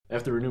I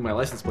have to renew my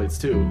license plates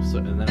too. So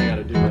and then I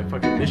gotta do my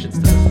fucking emissions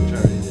test, which I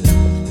already did.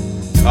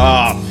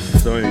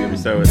 Oh, don't even get me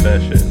started with that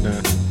shit.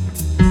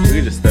 Nah. We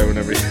can just start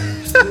whenever.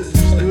 Just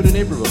do it in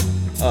Naperville.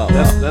 Oh,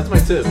 That's my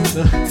tip.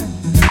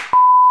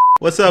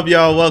 What's up,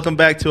 y'all? Welcome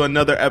back to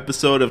another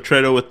episode of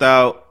Trader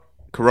Without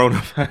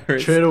Coronavirus.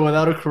 Trader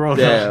without a corona.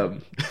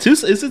 Damn.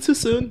 Is it too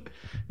soon?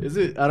 Is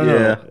it? I don't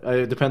know.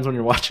 It depends when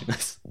you're watching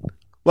this.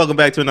 Welcome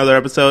back to another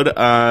episode.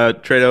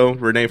 Trado,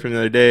 Renee from the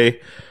other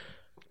day.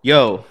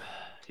 Yo,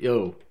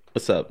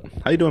 what's up?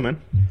 How you doing,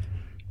 man?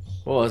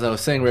 Well, as I was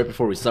saying right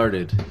before we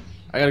started,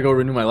 I gotta go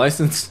renew my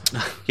license.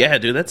 Yeah,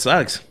 dude, that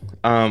sucks.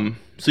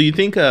 So you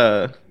think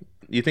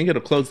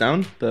it'll close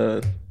down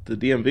the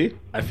DMV?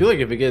 I feel like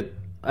if it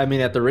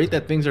at the rate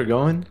that things are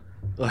going,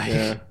 like,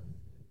 Yeah.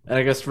 and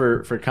I guess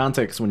for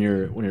context, when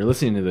you're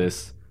listening to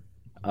this,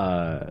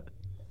 right,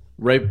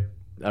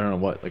 I don't know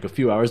what, like a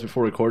few hours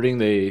before recording,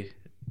 they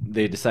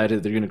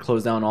decided they're gonna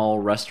close down all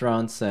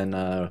restaurants and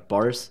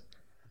bars.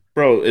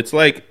 Bro, it's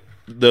like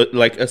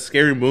a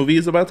scary movie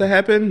is about to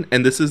happen,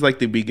 and this is like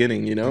the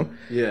beginning, you know?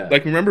 Yeah.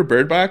 Like, remember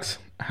Bird Box?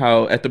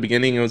 How at the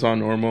beginning it was all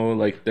normal,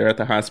 like they're at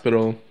the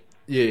hospital,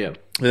 Yeah. and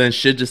then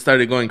shit just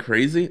started going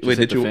crazy. Wait,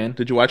 hit the fan?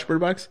 did you watch Bird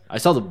Box? I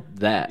saw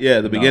that.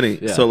 Yeah, the beginning.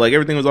 Yeah. So like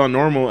everything was all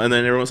normal, and then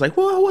everyone was like,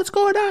 "Whoa, what's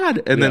going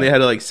on?" And then they had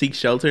to like seek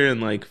shelter and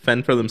like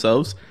fend for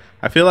themselves.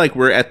 I feel like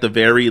we're at the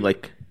very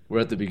like we're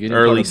at the beginning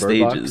early part of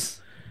Bird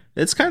stages.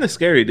 It's kind of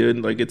scary,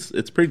 dude. Like it's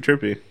pretty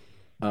trippy.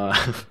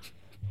 Box.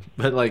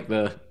 But like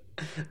the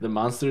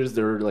monsters,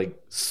 they're like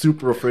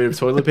super afraid of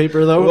toilet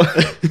paper though.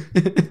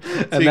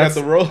 So you got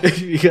the roll.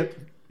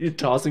 You're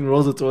tossing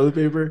rolls of toilet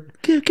paper.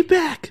 Get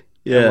back.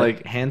 Yeah. And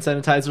like hand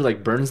sanitizer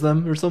like burns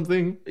them or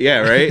something. Yeah,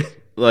 right.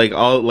 Like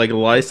all like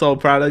Lysol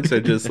products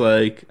are just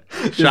like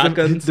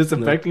shotguns,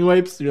 disinfecting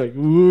wipes. You're like,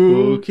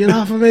 ooh, get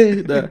off of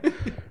me,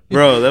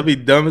 bro. That'd be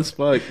dumb as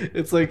fuck.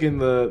 It's like in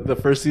the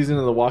first season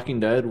of The Walking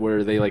Dead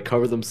where they like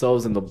cover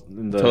themselves in the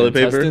Toilet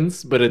paper?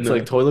 intestines, but it's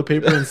like toilet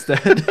paper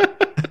instead.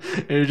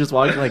 And you're just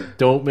walking like,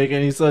 don't make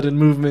any sudden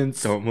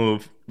movements. Don't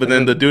move. But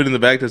then the dude in the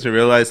back doesn't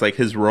realize like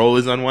his roll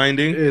is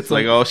unwinding. It's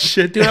like, oh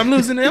shit, dude, I'm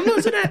losing it.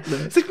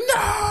 It's like,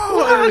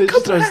 no, It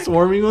just starts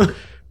swarming one.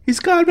 He's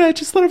gone, man.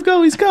 Just let him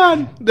go. He's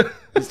gone.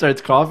 He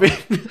starts coughing.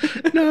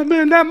 No,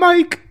 man, that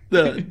Mike.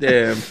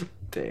 Damn.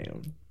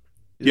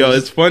 Yo,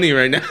 it's funny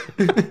right now.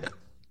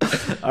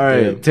 All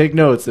right, Damn. take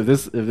notes. If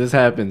this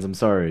happens, I'm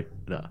sorry.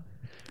 No.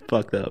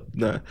 Fucked up.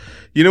 Nah.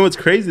 You know what's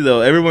crazy though?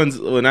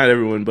 Not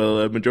everyone, but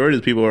a majority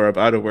of the people are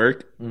out of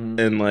work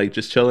and like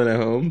just chilling at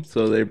home.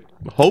 So they're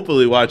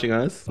hopefully watching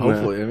us.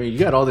 Hopefully. Nah. I mean, you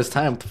got all this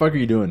time. What the fuck are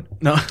you doing?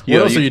 No. What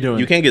Yo, else are you doing?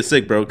 You can't get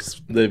sick, bro.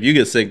 'Cause if you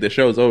get sick, the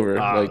show's over.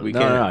 Like we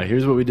can't. No.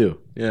 Here's what we do.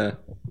 Yeah.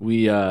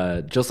 We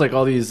just like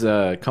all these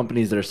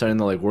companies that are starting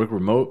to like work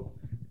remote.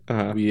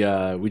 Uh-huh.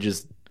 We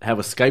just have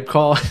a Skype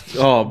call.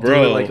 Oh, Do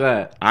bro. it like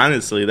that.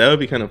 Honestly, that would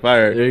be kind of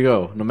fire. There you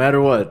go. No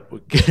matter what,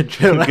 we'll get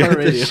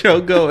The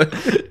show going.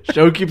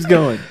 Show keeps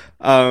going.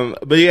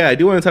 But yeah, I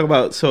do want to talk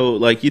about, so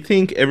like, you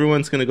think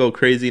everyone's gonna go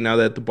crazy now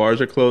that the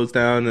bars are closed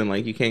down and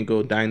like you can't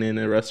go dine in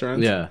at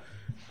restaurants? Yeah,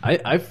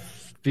 I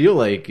feel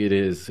like it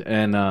is,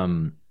 and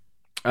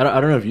I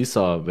don't know if you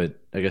saw, but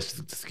I guess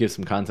to give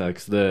some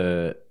context,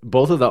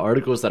 both of the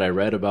articles that I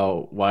read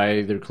about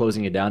why they're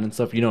closing it down and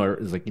stuff,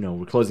 is like,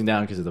 we're closing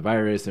down because of the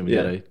virus and we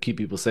gotta keep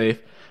people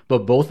safe.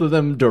 But both of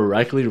them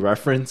directly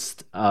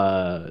referenced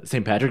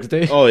St. Patrick's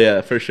Day. Oh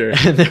yeah, for sure.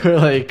 And they were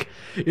like,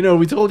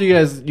 we told you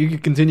guys you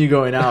could continue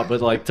going out, but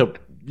like to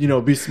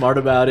be smart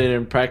about it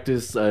and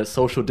practice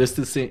social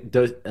distancing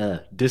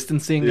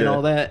and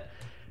all that.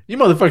 You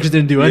motherfuckers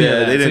didn't do any of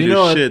that. They didn't do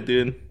what? shit,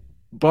 dude.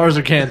 Bars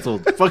are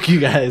canceled. Fuck you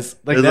guys.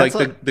 Like It's that's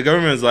like the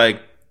government's like,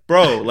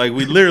 bro, like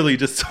we literally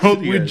just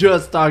told you. we guys.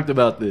 just talked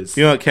about this.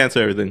 You know what?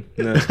 Cancel everything.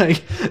 No.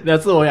 Like,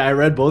 that's the way I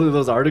read both of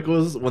those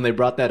articles when they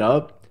brought that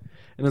up.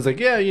 And it's like,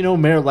 yeah,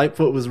 Mayor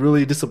Lightfoot was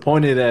really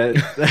disappointed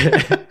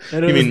at.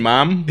 You mean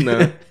mom?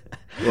 No.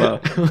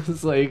 Wow. It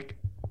was like,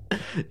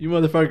 you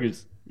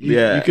motherfuckers.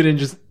 You couldn't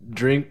just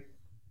drink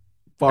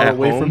far At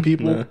away home? from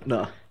people. No.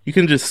 No. You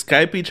can just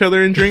Skype each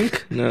other and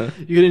drink? No.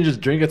 You couldn't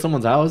just drink at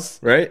someone's house.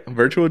 Right?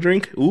 Virtual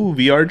drink? Ooh,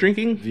 VR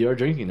drinking? VR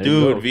drinking. There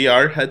you Dude, go.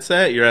 VR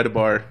headset, you're at a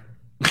bar.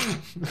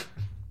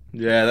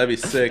 Yeah, that'd be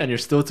sick. And you're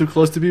still too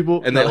close to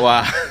people. And then,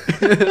 wow.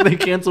 They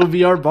cancel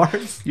VR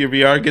bars. Your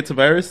VR gets a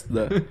virus?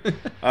 No.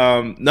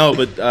 No,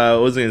 but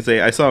what was I going to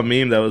say? I saw a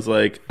meme that was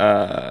like,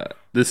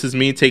 this is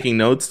me taking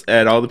notes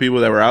at all the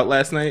people that were out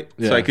last night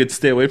so Yeah. I could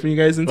stay away from you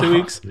guys in 2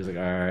 weeks. He was like,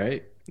 all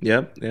right.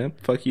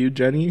 Yep. Fuck you,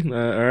 Jenny.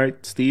 All right,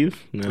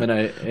 Steve. No.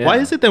 And Why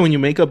is it that when you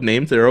make up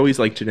names, they're always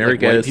like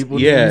generic Like white as people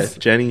yeah, names?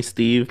 Jenny,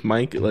 Steve,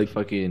 Mike, like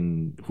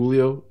fucking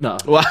Julio? No.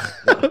 What?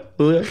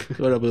 Julio?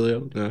 What up,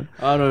 Julio? No.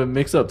 I don't know.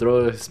 Mix up. Throw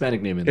a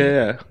Hispanic name in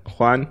there. Yeah.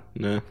 Juan?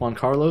 No. Juan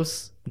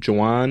Carlos?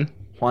 Juan?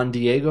 Juan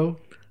Diego?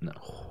 No.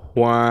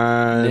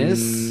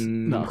 Juanis?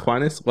 No.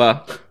 Juanis?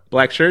 Well,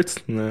 black shirts?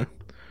 No.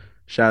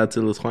 Shout out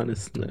to Los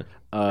Juanes. No.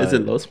 Is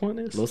it Los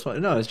Juanes?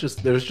 No,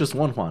 there's just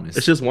one Juanes.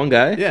 It's just one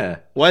guy? Yeah.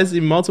 Why is he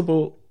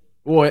multiple?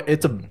 Well,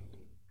 it's a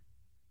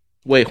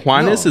Wait,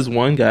 Juanes No. is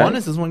one guy?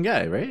 Juanes is one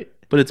guy, right?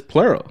 But it's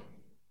plural.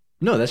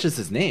 No, that's just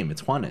his name.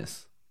 It's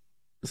Juanes.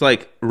 It's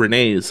like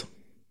Renee's.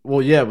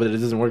 Well, yeah, but it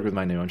doesn't work with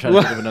my name. I'm trying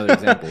to think of another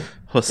example.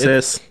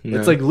 Jose's.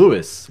 It's like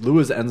Louis.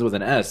 Louis ends with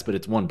an S, but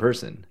it's one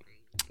person.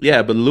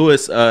 Yeah, but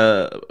Louis,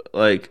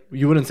 like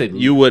You wouldn't say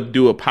you would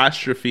do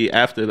apostrophe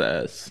after the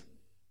S.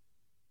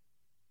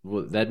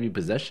 Well, that'd be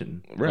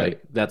possession. Right.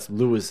 Like, that's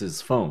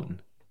Louis's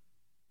phone.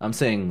 I'm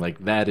saying,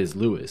 like, that is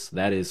Louis.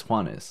 That is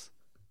Juanes.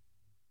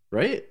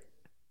 Right?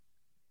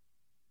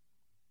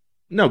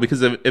 No,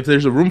 because if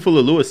there's a room full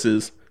of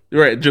Louis's,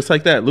 right, just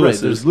like that, Right,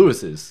 Louis's. there's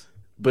Louis's.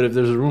 But if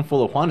there's a room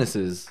full of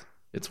Juanes's,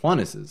 it's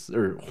Juanes's.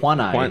 Or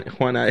Juanai.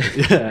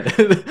 Juanai. Yeah.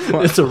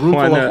 It's a room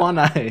full of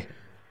Juanai.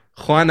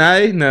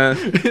 Juanai? No.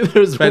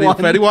 There's Fetty, one.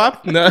 Fetty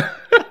Wap? No.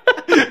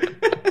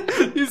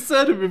 You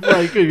said it before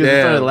I could because I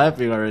Damn. started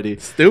laughing already.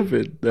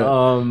 Stupid.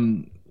 No.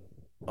 I'm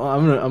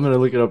gonna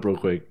look it up real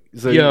quick.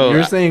 So Yo,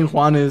 you're saying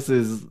Juanes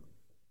is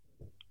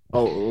a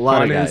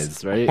lot of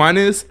guys, right?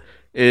 Juanes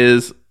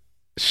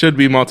should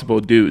be multiple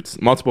dudes,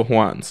 multiple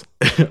Juans.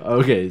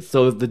 Okay,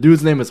 so the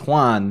dude's name is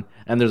Juan,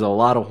 and there's a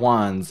lot of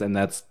Juans, and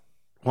that's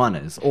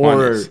Juanes. Or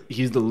Juanes.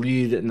 he's the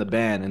lead in the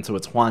band, and so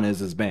it's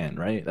Juanes' band,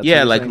 right? That's Yeah, what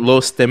you're like saying?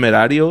 Los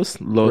Temerarios,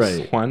 Los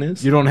Right.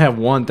 Juanes. You don't have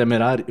one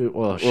Temerario.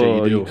 Well, shit,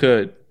 Well, you do. you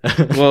could.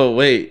 Well,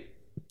 wait.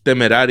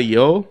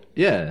 Temerario?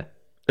 Yeah.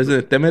 Isn't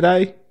it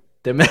Temerai?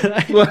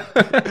 Temerai?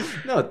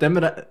 No,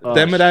 Temerai. Oh,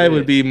 Temerai shit.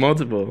 would be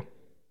multiple.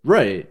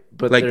 Right,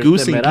 but Like there's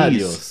goose and Temerarios,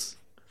 geese.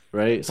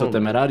 right? So Oh.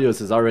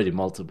 Temerarios is already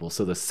multiple.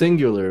 So the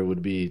singular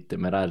would be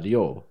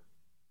Temerario,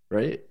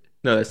 right?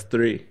 No, that's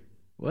 3.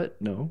 What?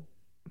 No.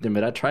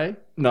 Temeratri?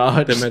 No.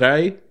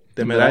 Temerai,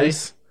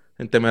 Temerais,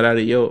 and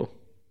Temerario.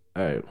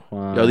 All right.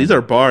 Juan. Yo, these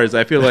are bars.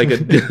 I feel like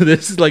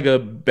this is like a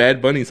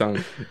Bad Bunny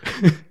song.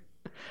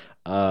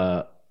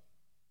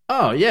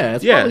 Oh yeah,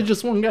 it's Yeah. probably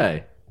just one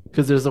guy.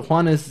 Because there's a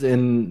Juanes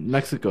in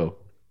Mexico.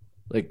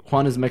 Like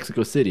Juanes,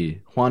 Mexico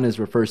City. Juanes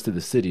refers to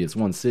the city. It's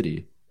one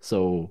city.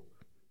 So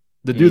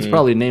the dude's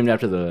probably named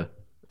after the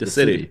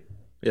city.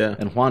 Yeah.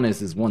 And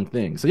Juanes is one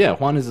thing. So yeah,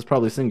 Juanes is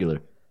probably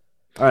singular.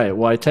 All right.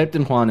 Well, I typed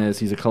in Juanes.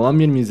 He's a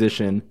Colombian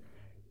musician.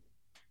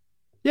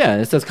 Yeah,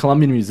 it says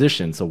Colombian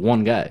musician, so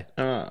one guy.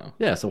 Oh.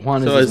 Yeah, so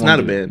Juanes. So is it's one not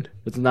a dude. band.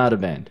 It's not a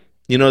band.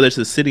 You know, there's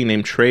a city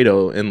named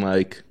Trado in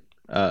like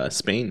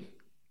Spain.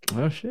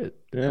 Oh shit.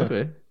 Yeah.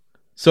 Okay.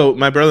 So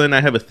my brother and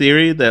I have a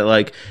theory that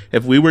like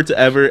if we were to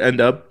ever end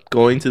up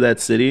going to that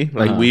city,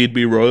 like we'd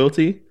be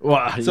royalty.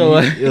 Wow. So,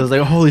 it was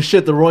like, holy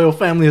shit, the royal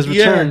family has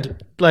returned. Yeah,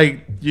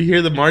 like you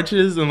hear the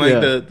marches and like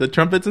Yeah. the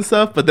trumpets and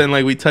stuff, but then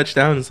like we touch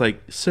down, it's like,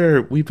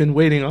 sir, we've been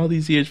waiting all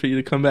these years for you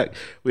to come back.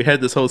 We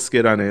had this whole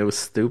skit on it. It was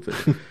stupid.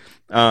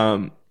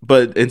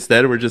 But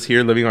instead we're just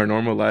here living our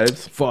normal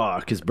lives.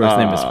 Fuck, his birth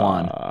name is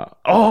Juan.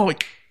 Oh, I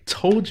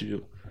told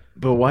you.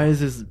 But why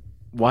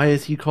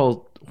is he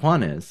called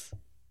Juanes?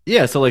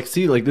 Yeah, so like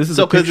see, like this is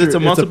So, a 'cause picture, it's a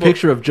multiple-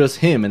 picture of just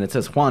him and it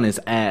says Juanes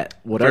at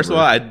whatever. First of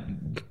all, I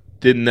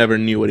never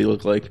knew what he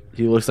looked like.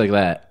 he looks like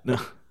that.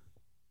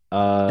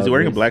 Is he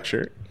wearing a black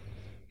shirt?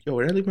 Yo,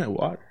 where did I leave my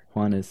water?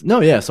 Juanes.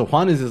 No, yeah, so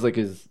Juanes is like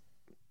his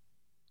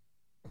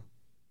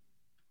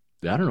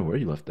I don't know where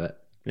you left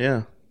that.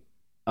 Yeah.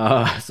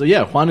 So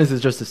yeah, Juanes is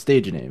just a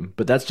stage name,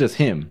 but that's just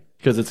him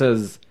because it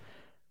says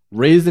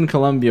raised in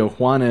Colombia,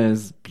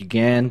 Juanes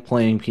began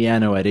playing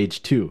piano at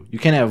age 2. You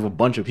can't have a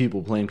bunch of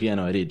people playing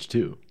piano at age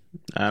 2.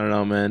 I don't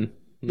know, man.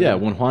 Yeah,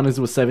 when Juanes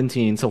was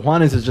 17. So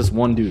Juanes is just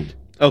one dude.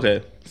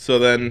 Okay, so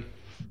then,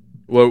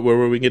 where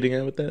were we getting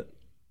at with that?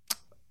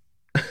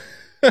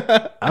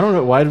 I don't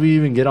know. Why did we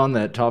even get on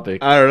that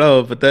topic? I don't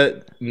know, but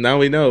that now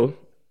we know.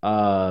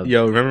 Uh,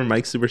 Yo, remember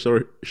Mike Super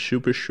Shore?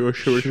 sure.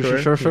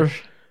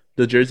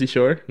 The Jersey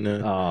Shore? No.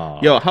 Oh,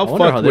 Yo, how I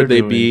wonder fucked they're would they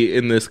doing. be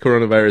in this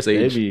coronavirus They'd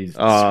age? be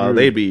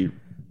screwed.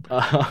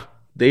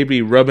 They'd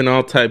be rubbing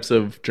all types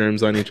of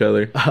germs on each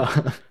other.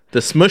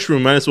 The smush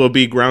room might as well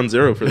be ground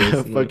zero for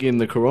this. Fucking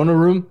the Corona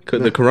room.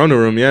 The Corona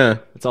room, yeah.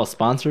 It's all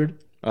sponsored.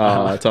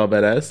 It's all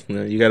badass.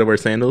 No, you got to wear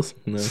sandals.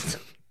 No.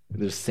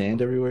 There's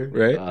sand everywhere.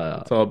 Right?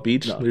 It's all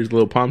beach. There's a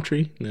little palm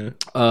tree. No.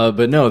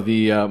 But no,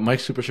 the Mike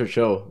Super Short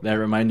show that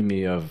reminded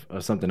me of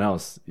something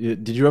else.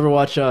 Did you ever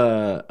watch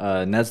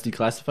Ned's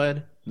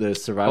Declassified, the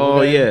survival? Oh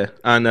guide? yeah,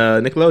 on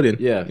Nickelodeon.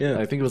 Yeah, yeah.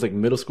 I think it was like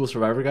Middle School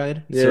Survivor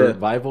Guide. Yeah.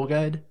 Survival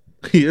Guide.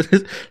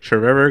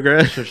 Survivor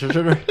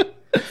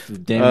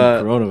Damn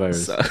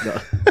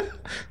coronavirus.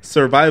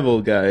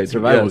 Survival guide.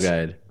 Survival yes.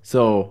 Guide.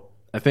 So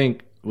I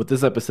think with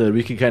this episode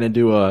we could kind of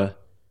do a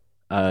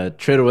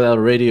Trader Without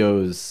a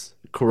Radio's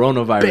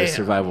coronavirus Bam.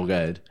 survival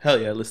guide. Hell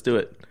yeah, let's do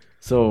it.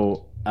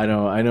 So I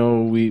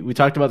know we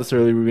talked about this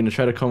earlier. We're gonna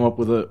try to come up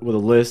with a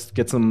list,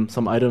 get some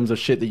items of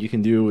shit that you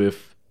can do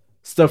if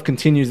stuff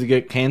continues to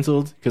get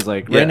canceled. Because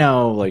like Yeah. right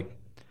now, like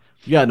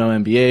we got no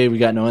NBA, we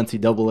got no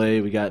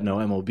NCAA, we got no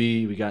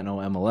MLB, we got no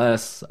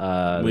MLS,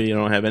 We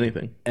don't have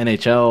anything.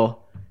 NHL.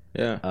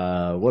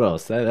 Yeah, What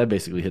else? That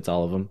basically hits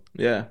all of them.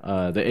 yeah.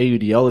 The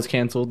AUDL is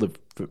canceled,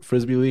 the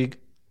Frisbee League.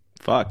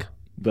 Fuck.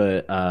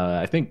 But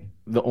I think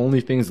the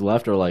only things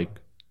left are like,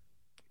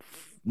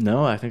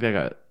 no, I think I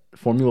got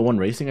Formula One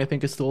racing. I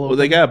think is still open. Well,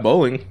 they got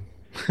bowling.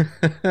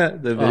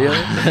 The video.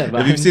 Oh,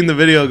 If you've seen the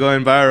video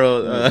going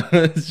viral,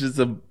 it's just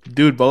a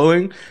dude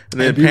bowling,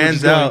 and then it people pans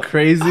just going out.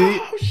 crazy.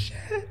 Oh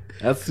shit!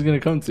 That's what it's gonna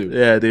come to.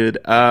 Yeah, dude.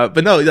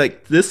 But no,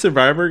 like this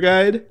survival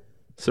guide.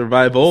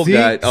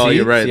 Oh,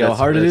 you're right. See how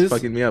hard it is?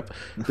 Fucking me up.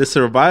 The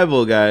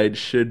survival guide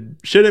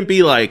shouldn't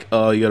be like,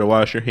 oh, you gotta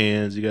wash your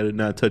hands, you gotta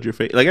not touch your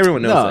face. Like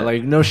everyone knows No, that.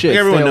 like no shit. Like,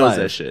 everyone stay knows alive.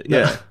 that shit. No.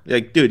 Yeah,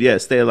 like dude, yeah,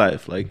 stay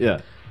alive. Like Yeah.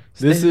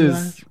 This Stay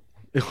is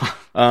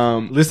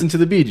um, listen to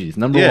the Bee Gees,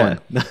 number Yeah.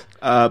 one.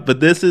 but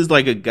this is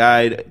like a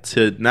guide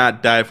to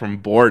not die from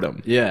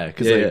boredom. Yeah,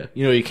 because Yeah.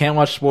 you can't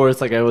watch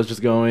sports. Like I was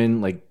just going.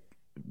 Like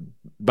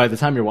by the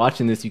time you're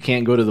watching this, you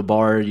can't go to the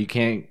bar. You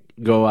can't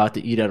go out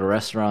to eat at a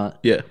restaurant.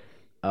 Yeah.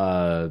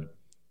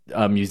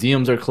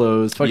 Museums are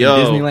closed. Fucking Yo.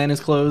 Disneyland is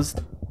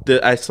closed.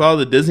 I saw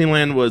the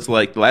Disneyland was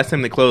like the last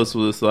time they closed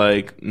was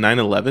like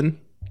 9/11.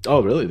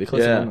 Oh, really? They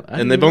closed. Yeah, it? I didn't and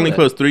even they've know only that.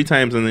 closed 3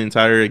 times in the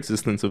entire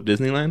existence of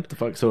Disneyland. The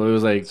fuck. So it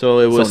was like. So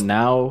it was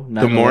now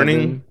the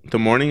morning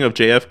of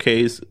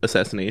JFK's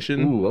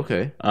assassination. Ooh,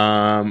 okay.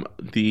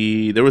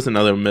 There was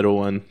another middle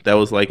one that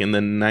was like in the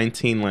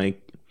 70s.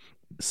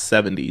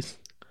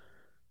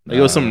 Like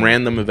it was some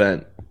random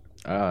event.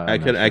 I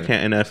can't,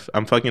 and if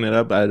I'm fucking it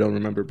up, I don't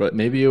remember. But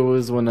Maybe it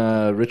was when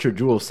Richard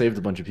Jewell saved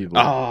a bunch of people.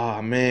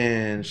 oh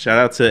man, shout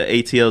out to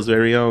ATL's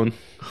very own.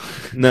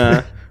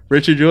 Nah,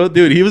 Richard Jewell,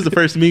 dude, he was the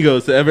first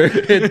Migos to ever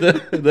hit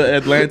the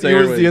Atlanta he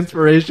was Airways. the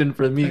inspiration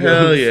for Migos.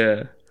 Hell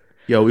yeah,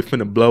 yo, we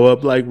finna blow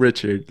up like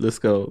Richard. Let's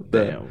go.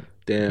 Damn.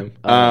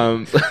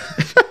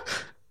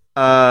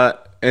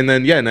 And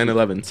then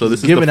 9/11. So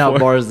this is Giving the out fourth,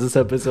 bars this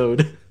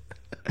episode.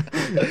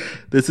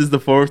 This is the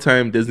 4th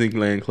time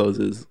Disneyland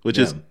closes, which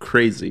is Yeah.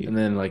 crazy. And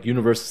then like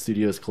Universal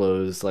Studios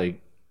closed.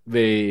 Like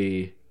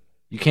you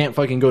can't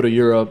fucking go to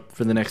Europe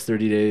for the next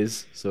 30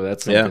 days. So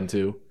that's something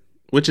too.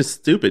 Which is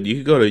stupid. You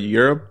could go to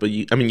Europe, but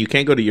you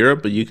can't go to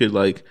Europe, but you could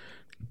like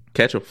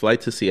catch a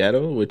flight to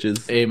Seattle, which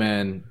is Hey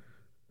man,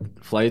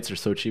 flights are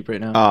so cheap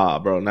right now.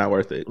 bro, not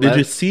worth it. Did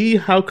you see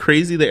how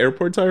crazy the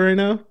airports are right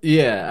now?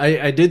 Yeah,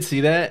 I did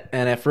see that,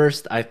 and at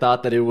first I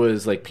thought that it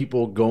was like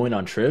people going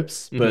on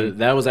trips, but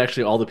that was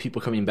actually all the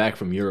people coming back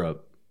from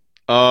Europe.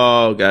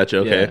 Oh, gotcha.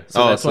 Okay. Yeah,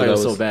 so that's why that it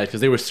was so bad,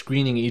 because they were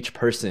screening each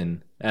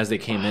person as they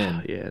came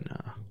in. Yeah, no.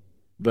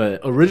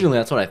 But originally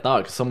that's what I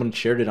thought, because someone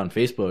shared it on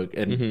Facebook,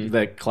 and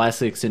that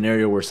classic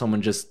scenario where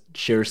someone just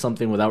shares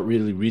something without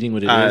really reading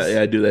what it is.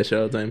 Yeah, I do that shit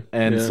all the time.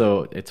 And Yeah.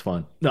 so it's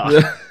fun. No,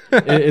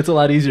 it's a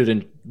lot easier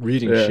than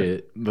reading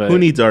shit. But Who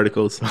needs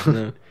articles?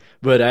 No.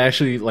 But I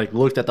actually like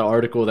looked at the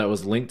article that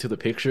was linked to the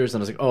pictures, and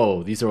I was like,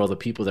 "Oh, these are all the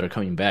people that are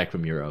coming back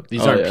from Europe.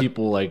 These aren't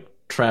people like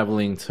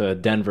traveling to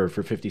Denver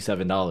for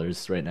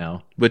 $57 right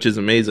now, Which is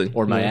amazing.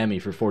 or Miami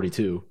for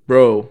 $42,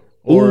 Bro.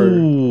 Or-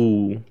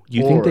 Ooh.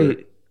 You think or-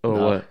 they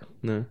no. what?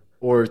 No.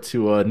 or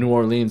to New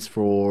Orleans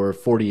for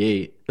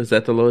 $48." Is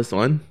that the lowest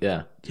one?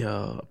 Yeah,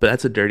 Yo, but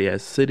that's a dirty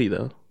ass city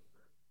though.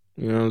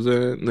 You know what I'm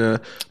saying? No.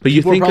 But you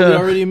people think are probably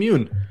already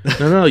immune.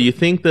 no, you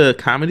think the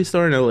Comedy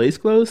Store in LA is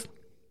closed?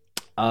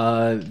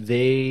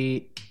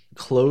 They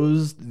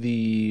closed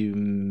the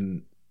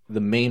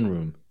main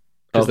room,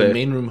 because Okay. the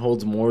main room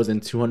holds more than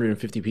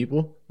 250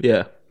 people.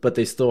 Yeah. But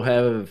they still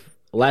have.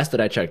 Last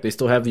that I checked, they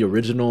still have the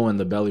original and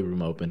the belly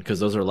room open, because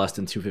those are less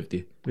than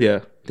 250. Yeah.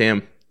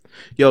 Damn.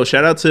 Yo,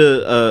 shout out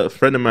to a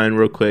friend of mine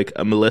real quick,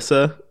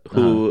 Melissa,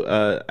 who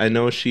I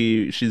know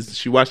she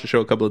watched the show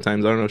a couple of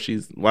times. I don't know if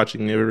she's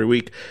watching it every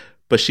week,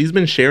 but she's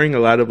been sharing a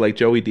lot of like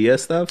Joey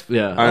Diaz stuff.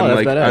 Yeah. On, Oh,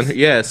 that's like, badass.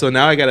 yeah. So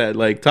now I gotta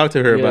like talk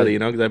to her Yeah. about it, you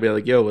know, because I'd be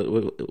like,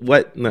 yo,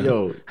 what? No.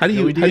 Yo, how do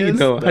you Joey Diaz?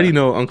 know? How do you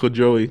know Uncle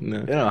Joey? No.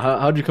 You know,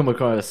 how'd you come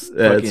across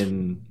Yeah, it's-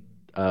 fucking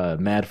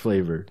Mad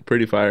Flavor?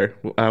 Pretty fire.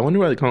 I wonder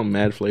why they call him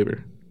Mad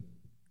Flavor.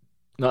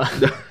 No,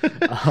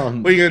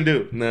 What are you gonna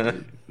do? Nah.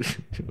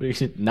 we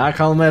should not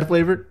call him Mad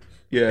Flavor.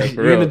 Yeah, for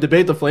You're real. gonna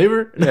debate the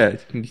flavor? Yeah,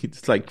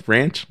 it's like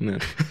ranch. No.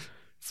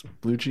 It's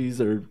blue cheese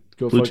or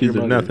go Blue fuck cheese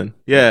your or mother. nothing.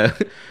 Yeah.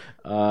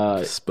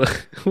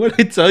 What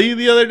did I tell you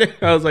the other day?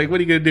 I was like, what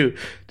are you gonna do?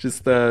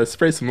 Just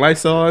spray some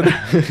Lysol on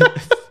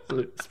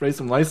Spray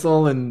some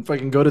Lysol and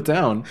fucking go to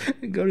town.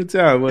 and go to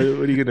town. What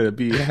are you gonna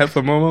be? Half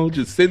a momo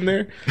just sitting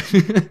there?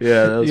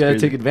 Yeah, that was You gotta crazy.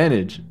 take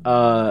advantage.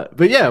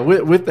 But yeah,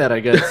 with that, I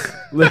guess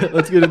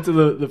let's get into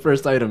the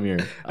first item here.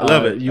 I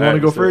love it. You want to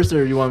Alright, go so- first,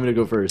 or you want me to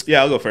go first?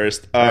 Yeah, I'll go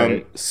first.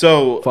 Alright.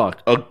 So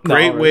Fuck. a No,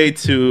 great alright. way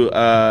to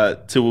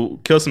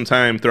kill some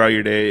time throughout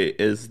your day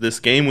is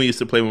this game we used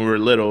to play when we were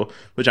little,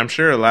 which I'm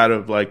sure a lot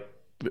of like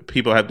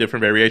people have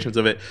different variations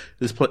of it.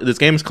 This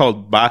game is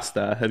called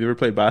Basta. Have you ever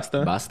played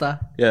Basta? Basta?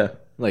 Yeah,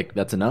 Like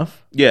that's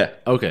enough? yeah.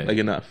 Okay. Like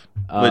enough.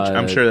 Which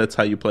I'm Uh, sure that's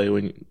how you play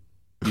when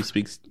you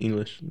speak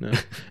English. No.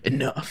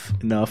 Enough.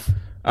 Enough.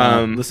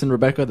 Listen,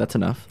 Rebecca, that's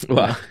enough.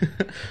 Wow.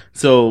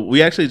 So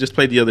we actually just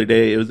played the other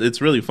day. It's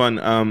really fun.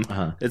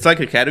 Uh-huh. It's like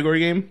a category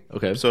game.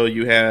 Okay. So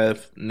you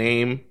have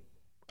name,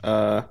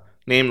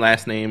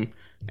 last name,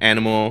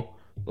 animal,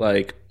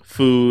 like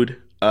food,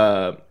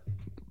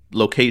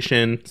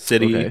 location,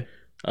 city,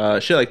 Okay.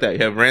 shit like that.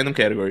 You have random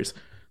categories.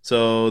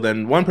 So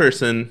then one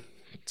person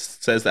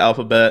says the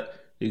alphabet.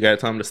 You gotta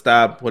tell him to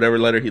stop. Whatever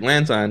letter he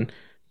lands on,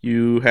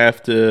 you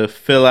have to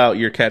fill out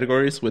your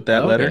categories with that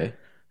Okay. letter,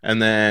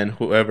 and then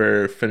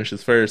whoever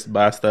finishes first,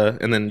 basta,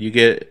 and then you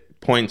get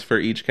points for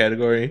each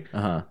category.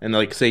 Uh-huh. And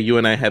like, say you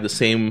and I have the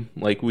same,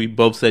 like we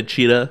both said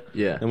cheetah,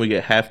 Yeah. and we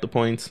get half the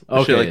points,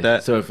 Okay. shit like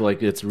that. So if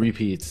like it's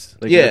repeats,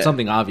 like Yeah. it's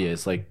something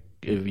obvious, like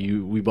if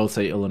we both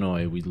say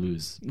Illinois, we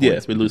lose. Yeah,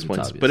 points we lose because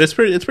points, obvious. but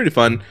it's pretty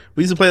fun.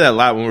 We used to play that a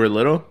lot when we were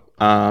little.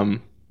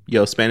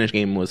 Spanish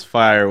game was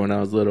fire when I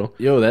was little,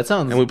 Yo, that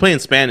sounds. and we play in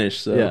Spanish.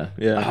 So yeah.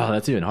 yeah. Oh,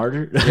 that's even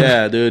harder.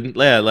 Yeah, dude.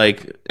 Yeah,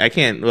 like I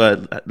can't.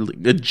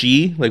 A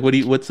G? Like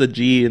what's a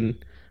G in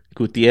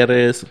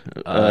Gutierrez?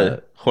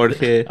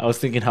 Jorge. I was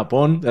thinking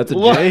Japón. That's a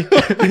What? J.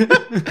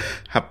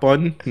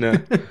 Japón? No.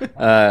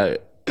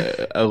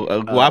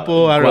 A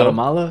guapo. I don't know.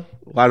 Guatemala.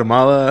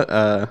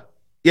 Guatemala.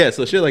 Yeah.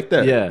 So shit like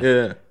that. Yeah.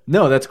 Yeah.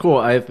 No, that's cool.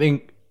 I don't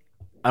think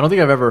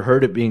I've ever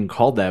heard it being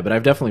called that, but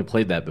I've definitely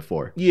played that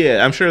before.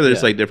 Yeah. I'm sure there's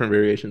Yeah. like different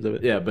variations of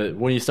it. Yeah, but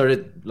when you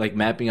started like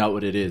mapping out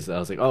what it is, I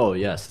was like, oh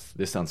yes,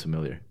 this sounds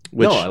familiar.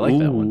 Which, no, I like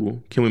that one.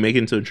 ooh, can we make it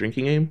into a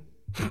drinking game?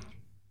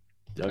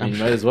 I mean, you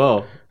might as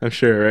well. I'm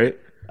sure, right?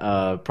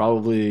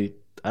 Probably.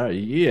 I don't.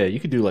 Yeah, you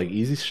could do like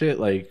easy shit,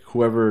 like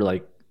whoever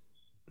like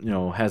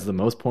has the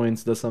most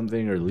points does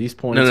something, or least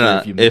points, No.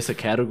 or if you miss a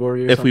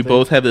category, or If something. we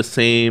both have the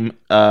same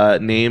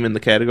name in the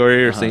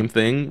category or Uh-huh. same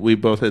thing, we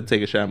both had to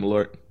take a shot of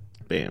Malort.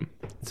 Bam.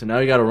 So now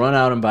you got to run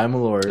out and buy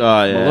Malort.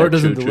 Oh, yeah, Malort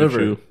doesn't true, deliver.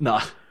 true.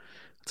 Nah.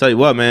 Tell you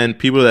what, man,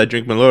 people that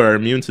drink Malort are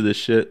immune to this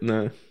shit.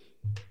 No.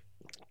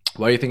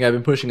 Why do you think I've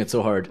been pushing it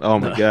so hard? Oh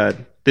my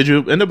god. Did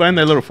you end up buying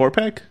that little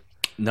 4-pack?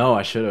 No,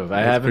 I should have. I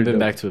That's haven't pretty been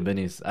dope. back to a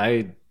Binny's.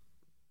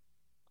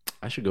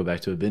 I should go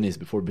back to a Binny's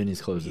before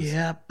Binny's closes.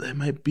 Yeah, that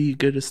might be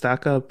good to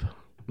stock up.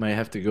 Might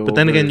have to go. But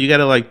then over- again, you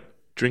gotta like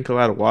drink a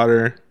lot of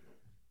water.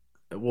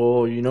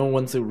 Well,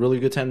 when's a really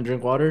good time to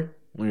drink water?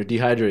 When you're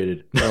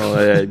dehydrated. Oh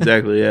yeah,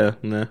 exactly. Yeah,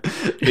 nah.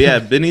 But yeah,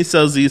 Benny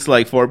sells these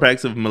like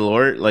 4-packs of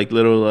Malort, like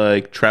little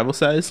like travel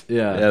size.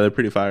 Yeah. Yeah, they're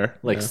pretty fire.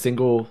 Like yeah.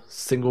 single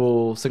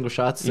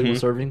shots, single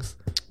servings.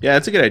 Yeah,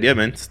 that's a good idea,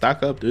 man.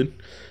 Stock up, dude.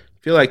 I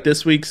feel like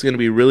this week's gonna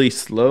be really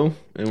slow,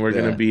 and we're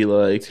Yeah. gonna be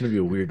like, It's gonna be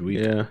a weird week.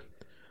 yeah.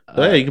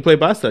 But yeah, you can play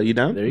Basta. You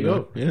down? there you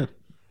go. Yeah.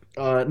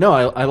 No,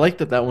 I like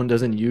that one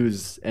doesn't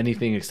use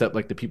anything except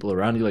like the people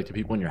around you, like the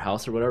people in your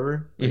house or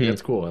whatever. Like, Mhm.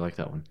 That's cool. I like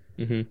that one.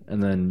 hmm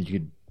And then you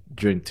could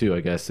drink too,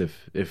 I guess,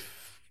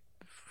 if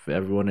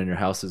everyone in your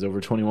house is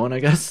over 21, I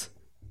guess.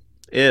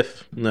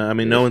 No, I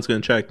mean, no one's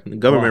gonna check. The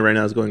government Wow. right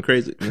now is going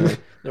crazy. No.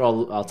 They're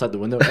all outside the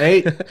window.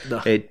 Hey, no.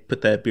 Hey,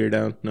 put that beer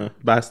down. No,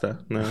 Basta.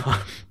 No.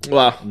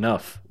 Wow.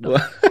 Enough. No.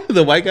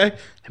 The white guy?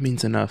 That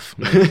means enough.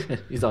 No,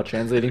 He's all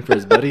translating for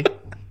his buddy.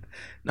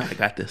 No, I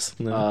got this.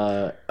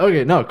 No.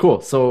 Okay, no,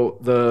 cool. So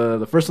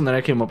the first one that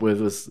I came up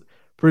with was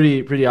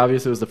pretty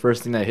obvious. It was the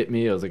first thing that hit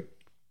me. I was like,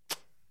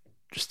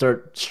 just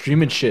start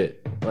streaming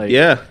shit. Like,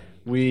 Yeah.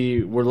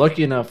 we're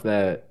lucky enough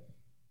that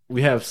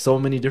we have so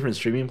many different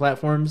streaming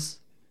platforms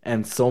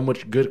and so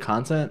much good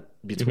content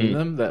between Mhm.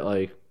 them that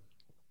like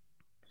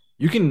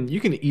you can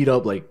eat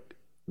up like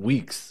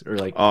weeks or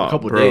like Oh, a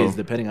couple bro. days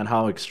depending on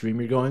how extreme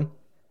you're going.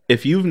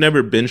 If you've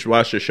never binge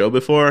watched a show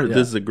before, Yeah.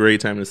 this is a great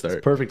time to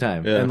start. Perfect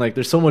time. Yeah. And like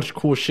there's so much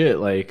cool shit.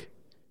 Like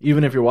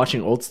even if you're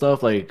watching old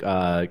stuff, like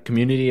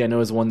Community, I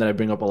know is one that I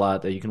bring up a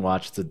lot that you can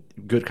watch. It's a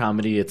good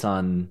comedy. It's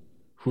on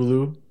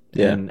Hulu.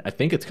 Yeah. And I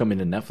think it's coming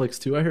to Netflix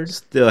too, I heard.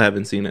 Still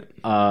haven't seen it.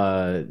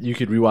 You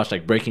could rewatch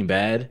like Breaking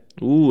Bad.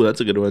 Ooh, that's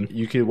a good one.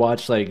 You could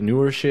watch like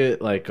newer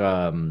shit like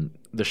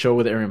the show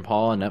with Aaron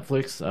Paul on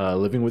Netflix,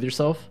 Living with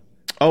Yourself.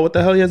 Oh, what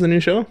the hell? He has a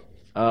new show?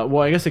 Well,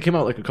 I guess it came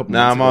out like a couple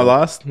Nah, months I'm all ago.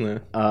 lost.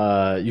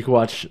 Nah. You can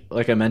watch,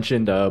 like I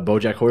mentioned,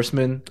 BoJack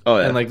Horseman. Oh,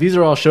 yeah. And like these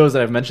are all shows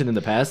that I've mentioned in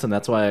the past, and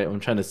that's why I'm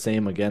trying to say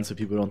them again so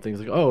people don't think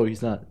like, oh,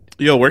 he's not.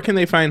 Yo, where can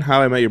they find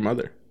How I Met Your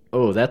Mother?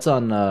 Oh, that's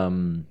on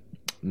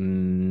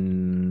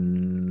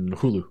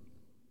Hulu.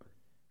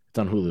 It's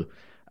on Hulu.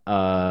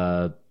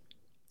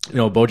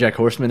 BoJack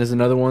Horseman is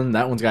another one.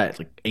 That one's got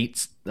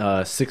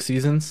like 6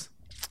 seasons.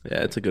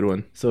 Yeah, it's a good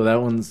one. So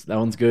that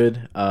one's good.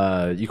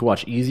 You can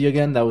watch Easy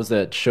Again. That was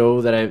that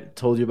show that I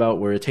told you about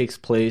where it takes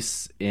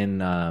place in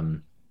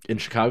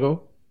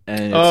Chicago.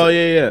 And Oh,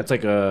 yeah. it's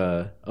like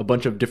a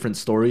bunch of different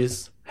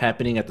stories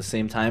happening at the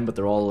same time, but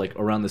they're all like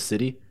around the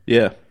city.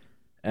 Yeah.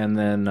 And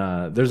then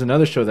there's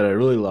another show that I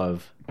really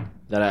love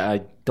that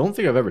I don't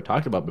think I've ever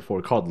talked about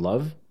before called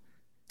Love.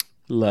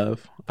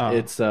 Love. Oh,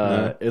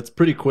 It's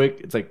pretty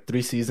quick. It's like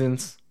 3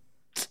 seasons.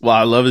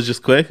 Wow, love is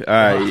just quick? All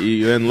right,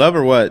 you in love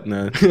or what?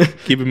 No.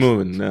 Keep it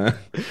moving. Nah.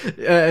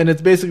 And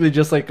it's basically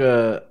just like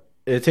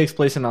it takes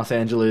place in Los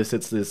Angeles.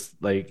 It's this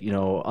like,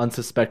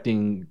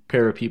 unsuspecting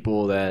pair of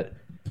people that,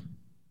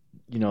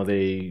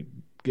 they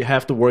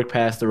have to work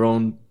past their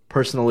own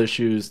personal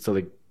issues to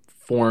like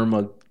form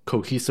a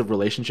cohesive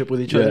relationship with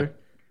each Yeah. other.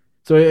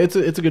 So it's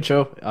a good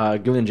show.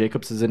 Gillian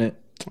Jacobs is in it.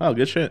 Oh,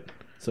 good shit.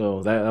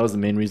 So that was the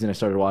main reason I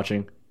started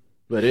watching.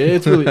 But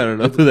it's really I don't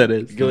know who that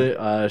is.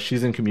 Gillian,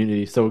 she's in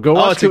Community. So go Oh,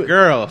 watch it's a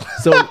girl.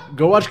 So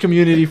go watch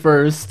Community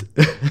first.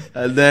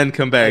 And then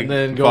come back. And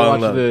then go fall in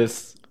watch love.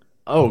 this.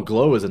 Oh,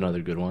 Glow is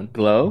another good one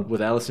Glow? with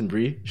Alison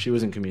Brie. She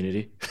was in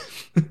Community.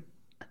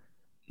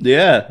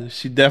 Yeah,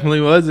 she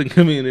definitely was in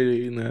Community.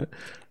 You know.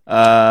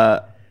 Uh,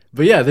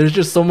 But yeah, there's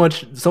just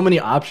so many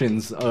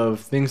options of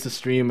things to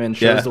stream and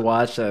shows Yeah. to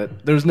watch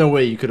that there's no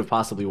way you could have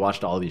possibly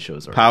watched all these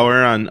shows already.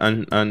 Power on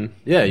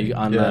Yeah,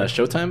 on Yeah.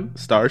 Showtime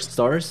Stars.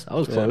 Stars. I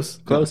was Yeah.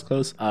 close.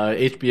 Close.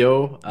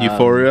 HBO,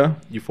 Euphoria.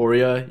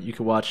 Euphoria. You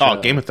could watch. Oh,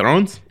 Game of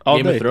Thrones. All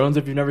Game day. of Thrones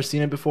if you've never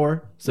seen it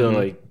before. So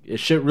like, if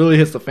shit really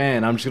hits the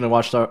fan, I'm just gonna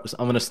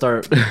I'm gonna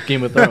start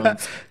Game of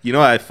Thrones. You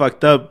know, I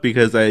fucked up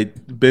because I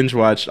binge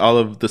watched all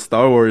of the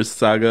Star Wars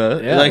saga.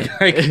 Yeah. Like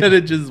I could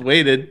have just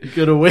waited. You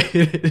could have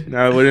waited.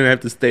 Now I wouldn't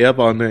have to stay up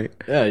all night.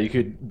 Yeah, you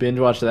could binge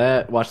watch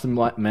that. Watch the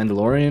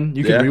Mandalorian.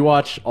 You could Yeah.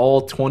 rewatch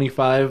all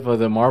 25 of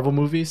the Marvel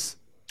movies.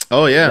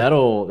 Oh yeah.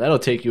 That'll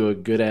take you a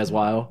good ass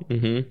while.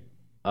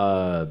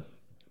 Mm-hmm.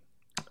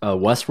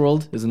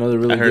 Westworld is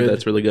another I heard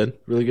that's really good.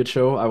 really good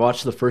show. I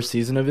watched the first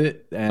season of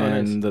it,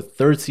 and nice. the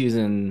third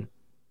season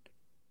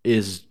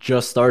is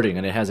just starting,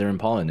 and it has Aaron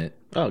Paul in it.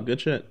 Oh, good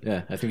shit.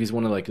 Yeah, I think he's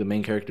one of like the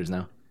main characters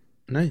now.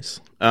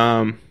 Nice.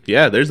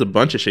 Yeah, there's a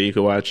bunch of shit you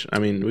could watch. I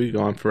mean, we could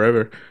go on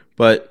forever.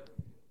 But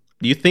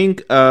do you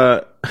think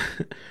the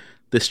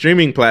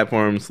streaming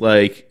platforms,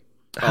 like,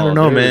 I don't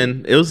know,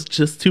 man. It was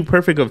just too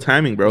perfect of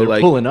timing, bro. They're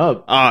Like, pulling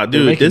up. ah, They're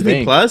dude, making Disney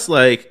bank. Plus,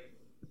 like,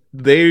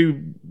 they're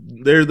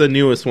the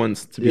newest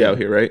ones to be Yeah. out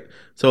here, right?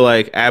 So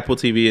like Apple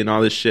TV and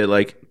all this shit,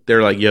 like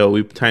they're like, yo,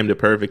 we timed it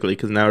perfectly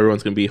because now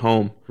everyone's gonna be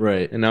home,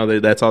 Right. and now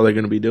that's all they're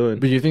gonna be doing.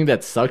 But you think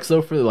that sucks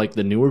though for like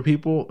the newer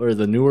people or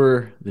the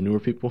newer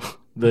people,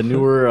 the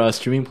newer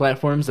streaming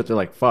platforms that they're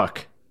like,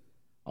 fuck,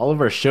 all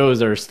of our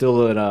shows are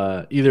still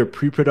in either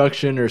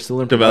pre-production or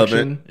still in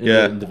Development, production,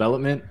 yeah. in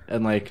development,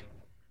 and like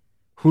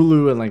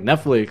Hulu and like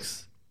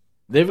Netflix,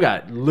 they've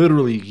got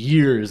literally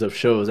years of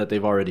shows that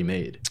they've already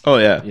made. Oh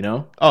yeah. You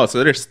know, Oh,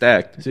 so they're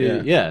stacked. so,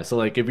 Yeah. yeah. So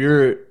like if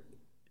you're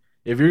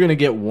gonna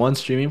get one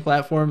streaming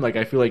platform, like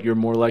I feel like you're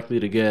more likely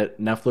to get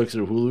Netflix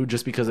or Hulu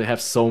just because they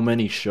have so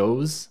many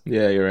shows.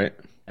 Yeah, you're right.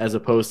 As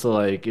opposed to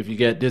like if you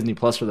get Disney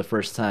Plus for the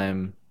first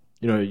time,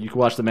 you know, you can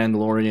watch The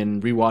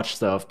Mandalorian, rewatch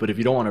stuff. But if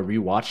you don't want to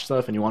rewatch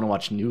stuff and you want to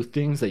watch new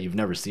things that you've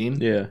never seen,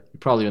 Yeah. you're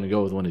probably gonna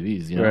go with one of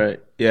these. You know, Right.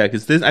 Yeah,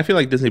 because I feel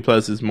like Disney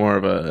Plus is more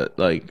of a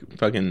like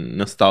fucking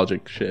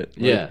nostalgic shit.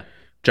 Like, Yeah.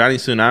 Johnny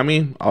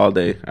Tsunami all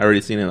day. I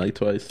already seen it like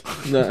twice.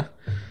 Nah.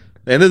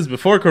 And this is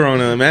before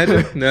Corona.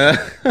 Imagine. Nah.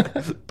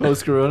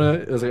 Post Corona,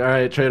 it was like, all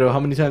right, Trado, how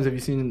many times have you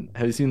seen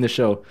this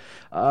show?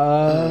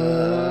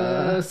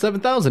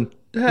 7,000.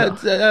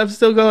 I'm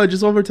still going.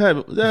 Just one more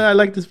time. I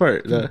like this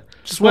part.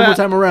 Just one more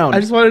time around. I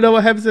just want to know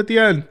what happens at the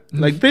end.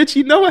 Like, bitch,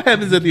 you know what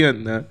happens at the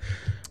end. Nah.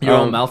 You're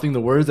all mouthing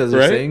the words as they're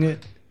right? saying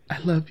it. I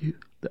love you.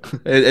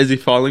 Is he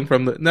falling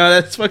from the? No,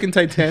 that's fucking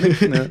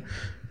Titanic. No,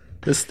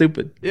 that's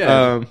stupid.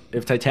 Yeah.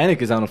 If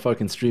Titanic is on a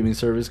fucking streaming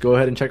service, go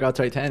ahead and check out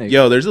Titanic.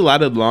 Yo, there's a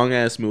lot of long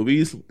ass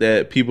movies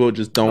that people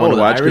just don't want to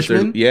The watch. 'cause they're-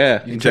 Irishman?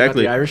 Yeah, You can check out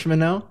exactly. The Irishman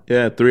now.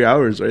 Yeah, 3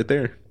 hours right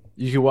there.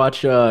 You can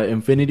watch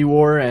Infinity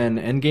War and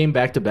Endgame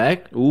back to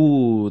back.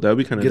 Ooh, that'd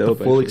be kind of Get dope.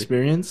 the full actually.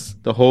 experience.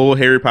 The whole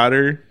Harry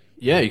Potter.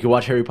 Yeah, you can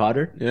watch Harry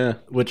Potter, Yeah.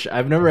 which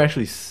I've never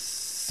actually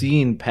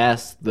seen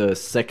past the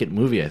second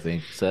movie, I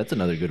think. So that's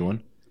another good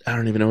one. I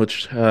don't even know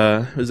which.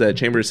 Was that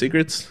Chamber of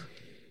Secrets?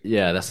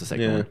 Yeah, that's the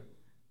second Yeah. one.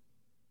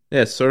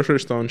 Yeah,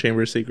 Sorcerer's Stone,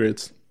 Chamber of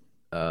Secrets.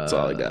 That's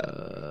all I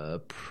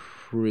got.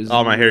 Prisoner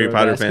All my Harry of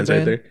Potter fans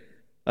right Azkaban?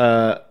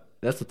 there.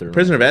 That's the third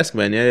Prisoner of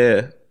Azkaban.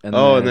 Yeah.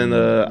 one. And then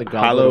the Goblet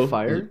Hollow of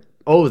Fire.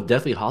 Oh,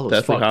 Deathly Hollows.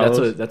 Deathly Fuck,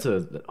 Hallows? that's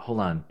a. Hold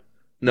on.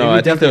 No, Maybe I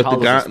think Deathly the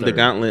Hallows is the third.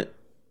 Gauntlet.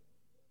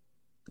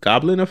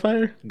 Goblin of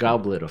Fire.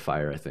 Goblet of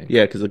Fire, I think.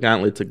 Yeah, because the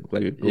gauntlet's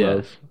like a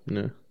glove.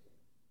 Yeah.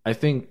 I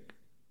think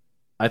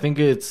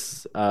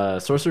it's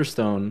Sorcerer's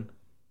Stone,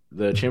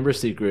 the Chamber of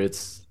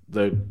Secrets,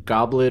 the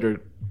Goblet,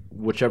 or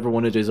whichever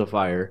one it is of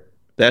fire.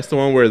 That's the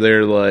one where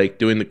they're like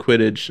doing the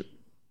Quidditch.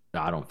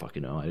 I don't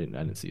fucking know. I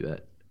didn't see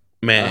that.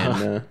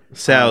 Man,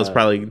 Sal's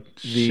probably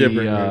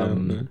shivering.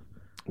 Right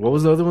What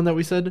was the other one that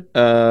we said?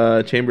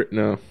 Chamber.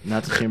 No,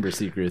 Not the Chamber of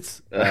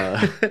Secrets.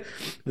 the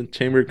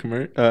Chamber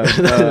commercial.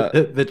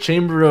 The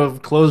Chamber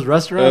of Closed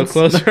Restaurants.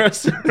 Close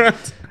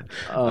restaurant.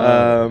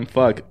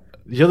 Fuck.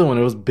 The other one,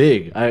 it was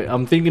big.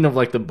 I'm thinking of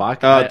like the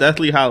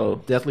Deathly Hollow.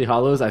 Deathly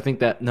Hollows. I think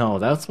that's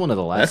one of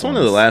the last. That's one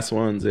of the last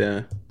ones.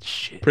 Yeah.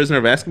 Shit. Prisoner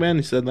of Azkaban.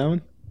 You said that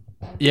one.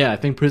 Yeah, I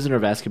think Prisoner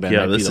of Azkaban Yeah,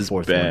 might be this the is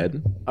fourth bad.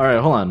 one. All right,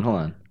 hold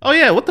on. Oh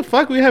yeah, what the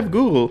fuck? We have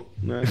Google.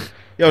 Yo,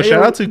 Hey, shout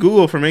yo. out to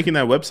Google for making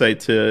that website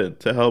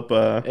to help.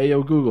 Hey,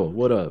 yo, Google,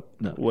 what up?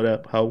 No. What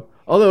up? How?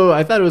 Although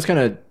I thought it was kind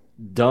of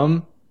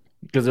dumb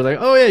because they're like,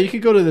 oh yeah, you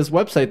could go to this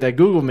website that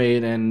Google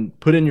made and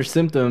put in your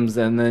symptoms,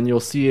 and then you'll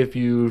see if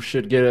you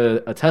should get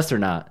a test or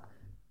not.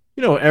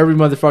 You know, every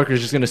motherfucker is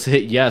just gonna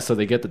hit yes so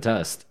they get the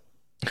test.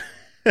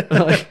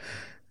 Like,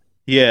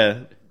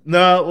 Yeah.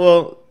 No.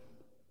 Well.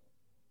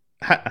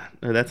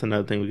 That's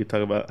another thing we could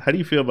talk about. How do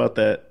you feel about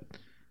that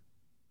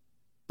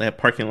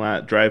parking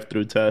lot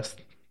drive-through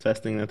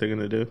testing that they're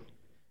gonna do?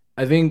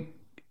 I think,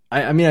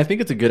 I mean, I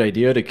think it's a good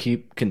idea to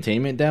keep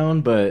containment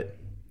down, but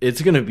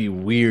it's gonna be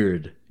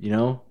weird, you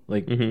know,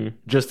 like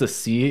just to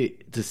see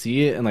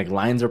it, and like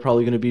lines are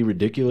probably gonna be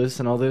ridiculous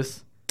and all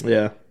this.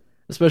 Yeah.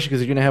 Especially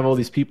because you're gonna have all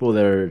these people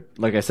that are,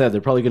 like I said,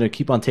 they're probably gonna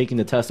keep on taking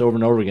the test over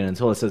and over again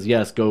until it says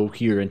yes, go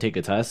here and take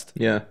a test.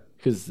 Yeah.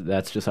 Because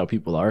that's just how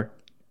people are.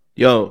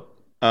 Yo,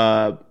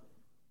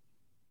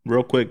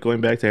 real quick,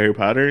 going back to Harry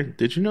Potter,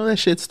 did you know that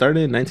shit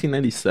started in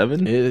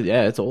 1997?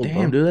 Yeah, it's old.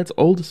 Damn, bro. dude, that's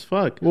old as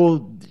fuck. Well,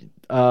 do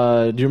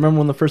you remember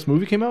when the first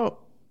movie came out?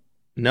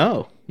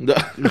 No.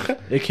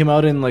 It came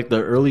out in like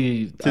the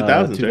early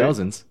 2000s,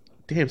 2000s.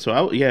 Damn, so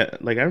I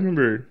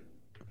remember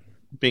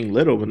being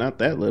little, but not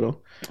that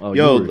little. Oh,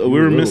 Yo, you we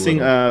were little, missing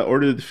little.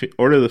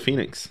 Order of the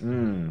Phoenix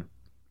All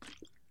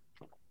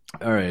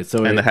right,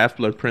 so and the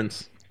Half-Blood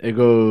Prince. it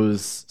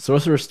goes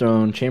Sorcerer's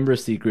Stone, Chamber of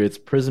Secrets,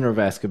 Prisoner of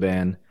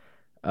Azkaban,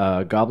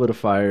 Goblet of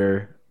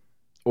Fire,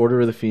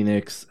 Order of the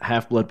Phoenix,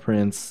 Half-Blood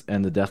Prince,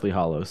 and the Deathly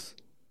Hallows.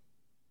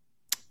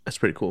 That's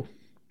pretty cool.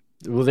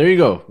 Well, there you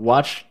go.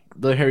 Watch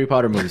the Harry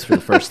Potter movies for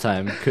the first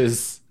time,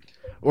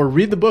 or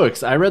read the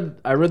books. I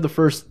read the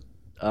first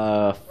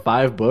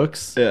 5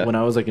 books when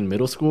I was like in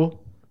middle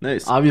school.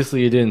 Nice.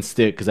 Obviously, it didn't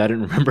stick because I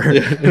didn't remember, I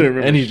didn't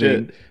remember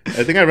anything. shit.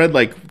 I think I read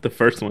like the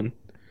first one,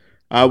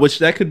 which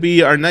that could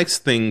be our next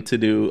thing to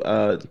do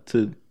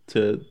to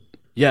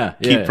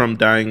keep from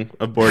dying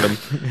of boredom.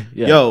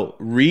 Yeah. Yo,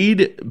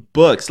 read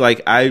books.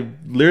 Like I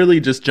literally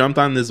just jumped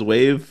on this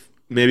wave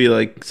maybe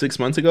like 6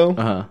 months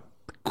ago.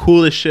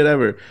 Coolest shit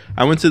ever.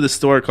 I went to the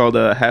store called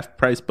Half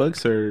Price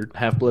Books or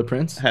Half-Blood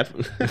Prince. half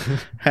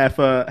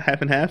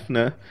and half.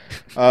 No.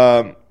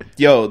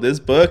 Yo,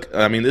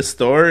 this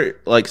store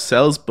like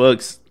sells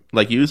books,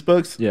 like used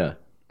books, Yeah.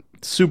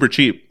 super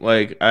cheap.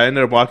 Like I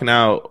ended up walking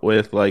out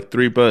with like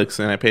 3 books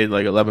and I paid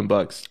like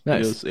 $11.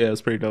 Nice. It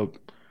was pretty dope.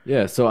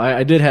 Yeah, so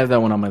I did have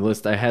that one on my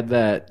list. I had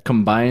that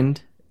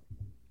combined.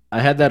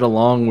 I had that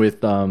along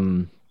with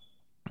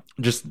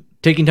just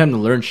taking time to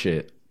learn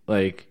shit.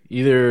 Like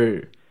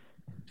either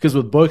because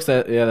with books,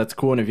 that's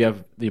cool, and if you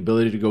have the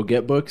ability to go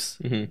get books,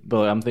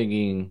 but I'm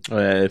thinking, Oh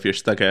yeah, if you're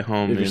stuck at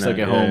home, if you're stuck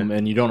at home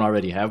and you don't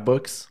already have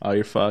books, oh,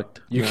 you're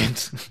fucked. you can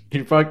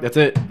you're fucked. That's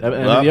it. End of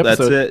Well, the that's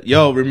episode. it.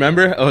 Yo,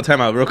 remember? Oh,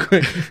 time out real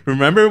quick.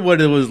 Remember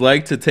what it was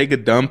like to take a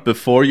dump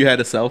before you had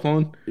a cell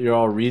phone? You're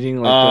all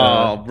reading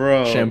like the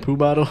bro. shampoo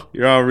bottle.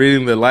 You're all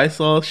reading the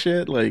Lysol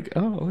shit. Like,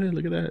 oh, hey,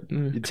 look at that.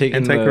 You're taking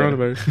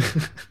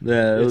anti-coronavirus.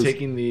 Yeah, You're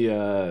taking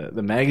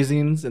the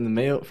magazines in the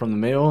mail from the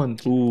mail and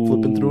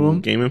flipping through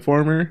them. Game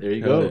Informer. There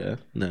you Hell go.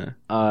 Yeah.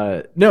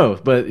 Nah. No,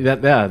 but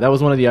that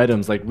was one of the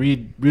items. Like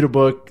read a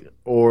book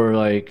or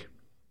like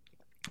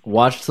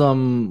watch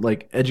some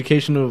like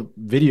educational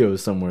videos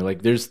somewhere.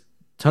 Like there's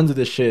tons of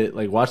this shit.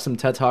 Like watch some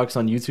TED Talks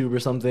on YouTube or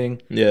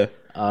something. Yeah.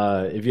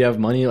 If you have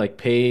money, like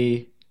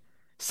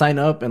sign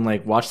up and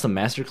like watch some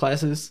master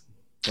classes.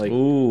 Like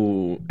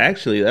ooh,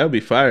 actually, that would be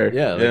fire.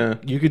 yeah, yeah.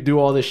 You could do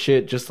all this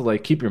shit just to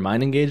like keep your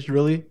mind engaged.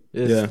 Really,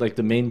 is like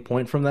the main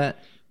point from that.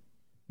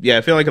 Yeah,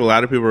 I feel like a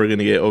lot of people are going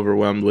to get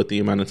overwhelmed with the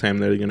amount of time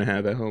they're going to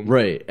have at home.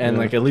 Right. And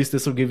like at least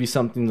this will give you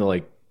something to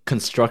like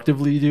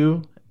constructively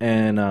do.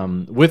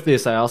 And with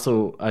this, I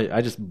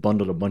just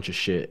bundled a bunch of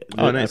shit.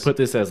 Oh, nice. I put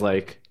this as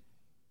like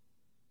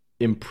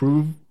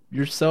improve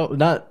yourself.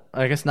 Not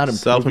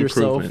improve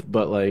yourself,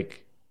 but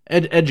like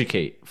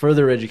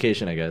further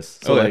education, I guess.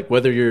 So like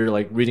whether you're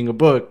like reading a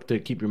book to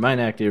keep your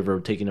mind active or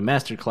taking a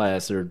master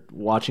class or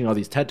watching all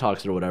these TED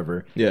Talks or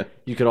whatever. Yeah.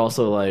 You could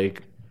also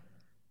like,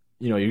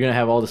 you're going to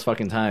have all this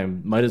fucking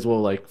time. Might as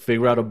well like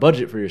figure out a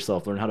budget for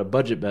yourself, learn how to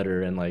budget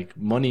better and like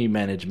money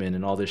management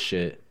and all this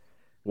shit.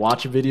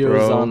 Watch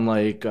videos on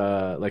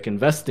like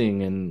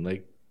investing and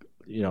like,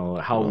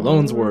 how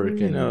loans work.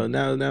 And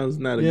now's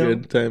not a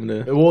good time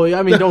to. Well,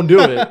 I mean, don't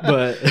do it,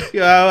 but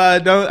yeah,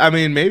 don't. I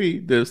mean, maybe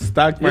the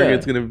stock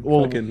market's gonna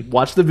fucking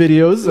watch the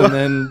videos and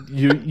then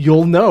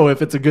you'll know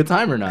if it's a good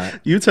time or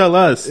not. You tell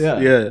us.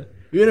 Yeah.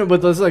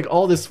 But there's like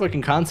all this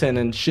fucking content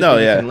and shit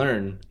that you can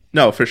learn.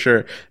 No, for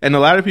sure. And a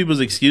lot of people's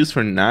excuse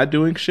for not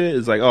doing shit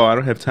is like, oh, I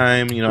don't have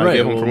time. I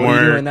get home from work. What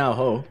are you doing now,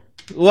 ho?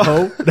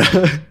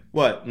 Ho?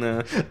 What?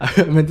 Nah.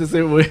 I meant to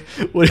say,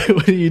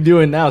 what are you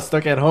doing now?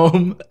 Stuck at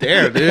home?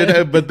 Damn,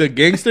 dude. But the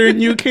gangster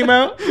in you came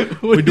out?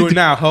 What we doing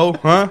now, ho?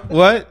 Huh?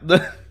 What?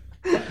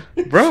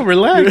 Bro,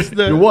 relax.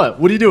 You're what?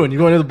 What are you doing? You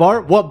going to the bar?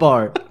 What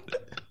bar?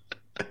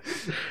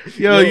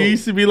 Yo, you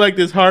used to be like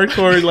this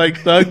hardcore like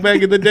thug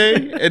back in the day,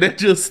 and it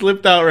just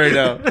slipped out right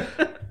now.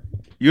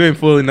 You ain't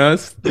fooling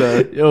us.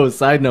 Yo,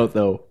 side note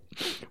though.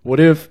 What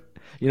if,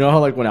 how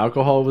like when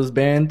alcohol was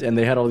banned and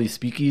they had all these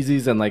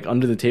speakeasies and like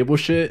under the table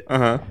shit?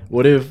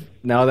 What if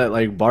now that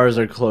like bars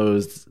are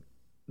closed,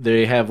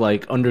 they have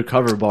like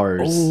undercover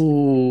bars?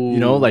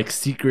 Oh. Like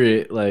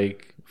secret,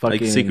 like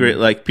fucking. Like secret,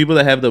 like people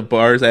that have the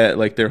bars at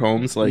like their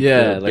homes, like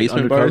like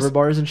basement undercover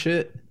bars and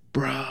shit?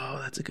 Bro,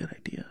 that's a good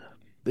idea.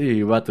 Dude,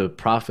 you're about to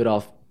profit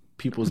off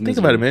people's Think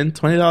about it, man.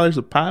 $20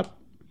 a pop.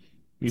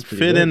 You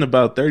fit in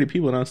about 30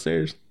 people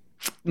downstairs.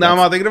 Now I'm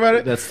all thinking about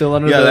it. That's still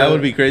under. Yeah, that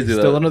would be crazy.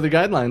 Still though. under the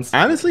guidelines.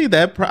 Honestly,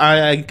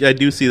 I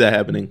do see that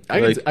happening.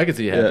 I could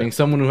see it happening.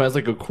 Someone who has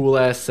like a cool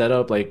ass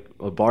setup, like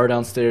a bar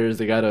downstairs.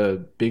 They got a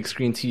big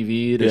screen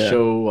TV to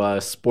show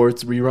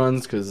sports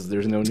reruns because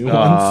there's no new ones.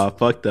 Ah,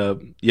 fucked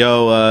up.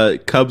 Yo,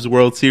 Cubs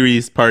World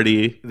Series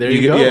party. There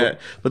you go. Yeah,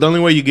 but the only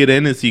way you get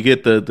in is you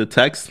get the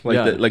text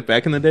like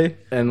back in the day.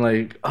 And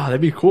like, oh,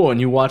 that'd be cool. And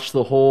you watch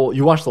the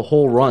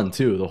whole run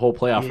too, the whole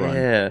playoff run.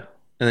 Yeah.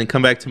 And then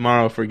come back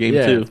tomorrow for game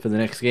 2 for the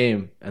next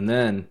game, and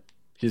then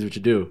here's what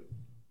you do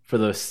for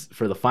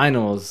the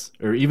finals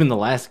or even the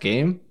last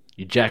game.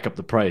 You jack up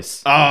the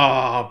price.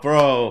 Oh,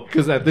 bro!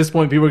 Because at this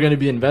point, people are going to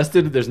be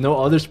invested. There's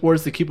no other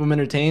sports to keep them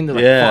entertained. They're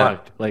like,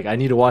 fuck, like I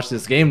need to watch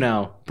this game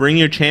now. Bring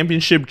your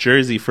championship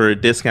jersey for a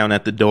discount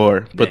at the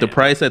door, but the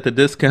price at the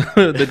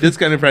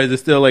discounted price is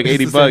still like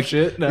 $80.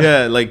 Shit? No.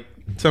 Yeah, like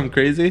something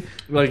crazy.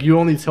 Like you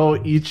only tell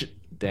each.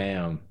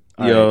 Damn.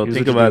 Yo,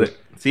 think about it.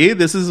 See,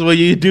 this is what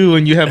you do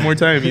when you have more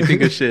time. You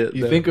think of shit.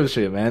 You think of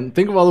shit, man.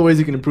 Think of all the ways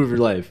you can improve your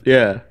life.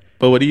 Yeah.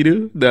 But what do you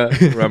do?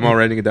 I'm all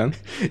writing it down.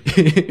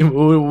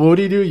 What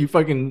do? You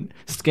fucking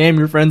scam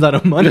your friends out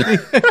of money?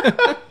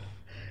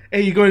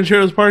 Hey, you going to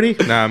Cheryl's party?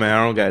 Nah, man,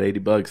 I don't got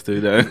 $80,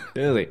 dude.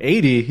 Yeah, like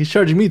 80. He's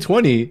charging me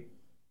 20.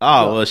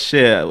 Oh, well,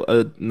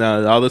 shit.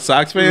 No, all the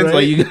Sox fans,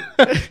 right?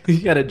 Like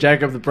you gotta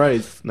jack up the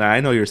price. Nah,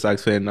 I know you're a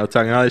Sox fan. I'm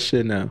talking all this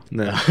shit now.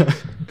 No.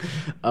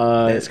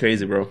 That's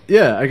crazy, bro.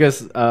 Yeah, I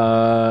guess,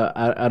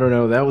 I don't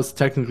know. That was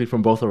technically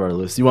from both of our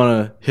lists. You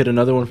want to hit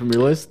another one from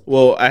your list?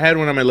 Well, I had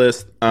one on my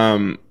list.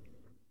 And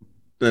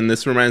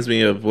this reminds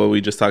me of what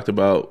we just talked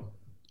about.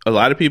 A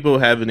lot of people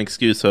have an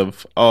excuse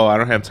of, oh, I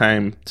don't have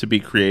time to be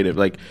creative.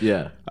 Like,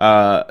 yeah.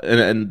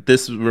 And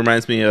this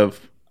reminds me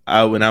of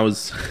when I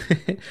was...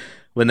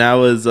 When I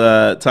was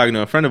talking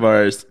to a friend of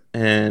ours,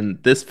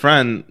 and this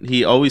friend,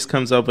 he always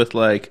comes up with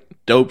like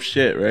dope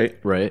shit, right?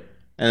 Right.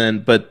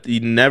 And but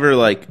he never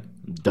like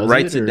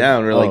writes it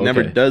down or like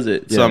never does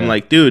it. So I'm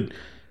like, dude,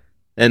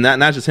 and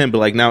not just him, but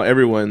like now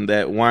everyone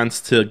that wants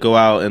to go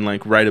out and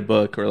like write a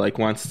book or like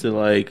wants to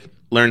like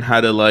learn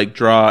how to like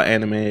draw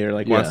anime or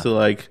like wants to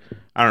like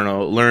I don't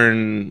know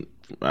learn.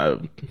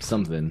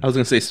 Something. I was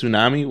gonna say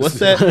tsunami. What's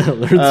that?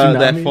 Tsunami?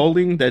 That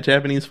folding, that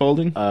Japanese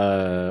folding.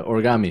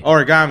 Origami.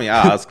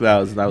 That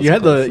was you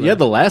had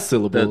the last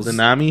syllables. The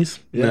namis.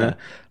 Yeah.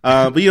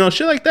 But you know,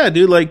 shit like that,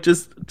 dude. Like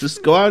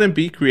just go out and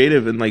be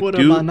creative and like what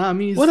do. Up, my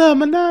namis? What up,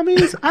 my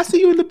namis? I see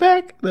you in the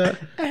back.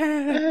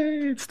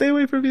 Hey, stay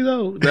away from me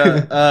though.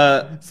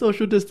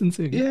 Social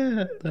distancing.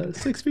 Yeah,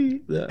 6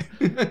 feet.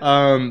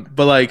 But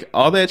like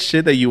all that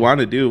shit that you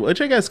want to do,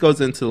 which I guess goes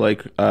into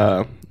like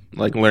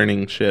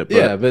learning shit. But,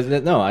 yeah,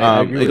 but no,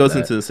 I agree it goes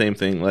with into the same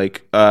thing.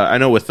 Like I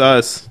know with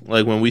us,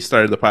 like when we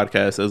started the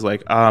podcast, it was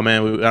like, oh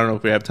man, I don't know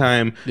if we have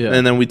time. Yeah.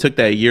 And then we took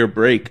that year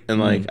break, and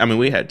like, I mean,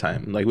 we had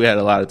time. Like we had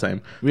a lot of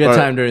time. We had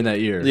time during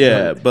that year.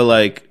 Yeah, but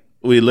like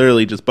we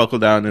literally just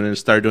buckled down and then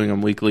started doing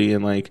them weekly,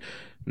 and like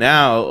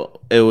now,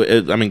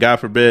 I mean, God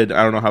forbid,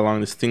 I don't know how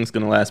long this thing's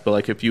gonna last, but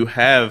like if you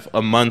have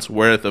a month's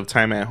worth of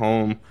time at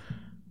home,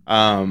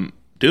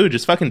 dude,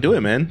 just fucking do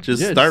it, man.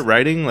 Just start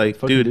writing, like,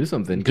 dude, do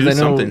something. Do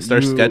something.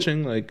 Start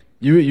sketching, like.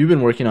 You've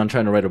been working on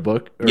trying to write a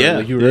book. Or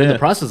like you were in the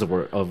process of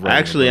writing.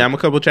 Actually, I'm a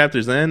couple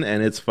chapters in,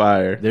 and it's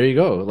fire. There you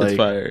go. Like, it's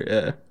fire.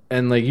 Yeah.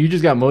 And like you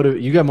just got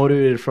motivated. You got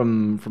motivated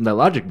from that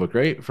Logic book,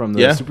 right? From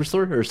the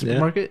Superstore or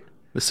supermarket.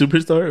 The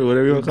Superstore, or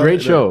whatever you want to call it.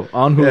 Great show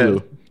on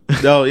Hulu.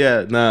 Oh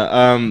yeah,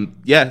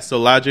 no, so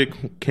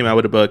Logic came out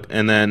with a book,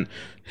 and then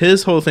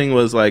his whole thing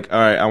was like, all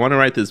right, I want to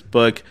write this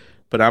book,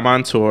 but I'm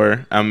on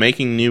tour, I'm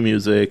making new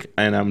music,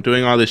 and I'm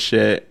doing all this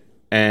shit.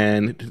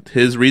 And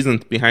his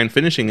reason behind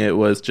finishing it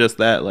was just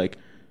that, like,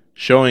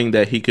 showing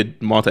that he could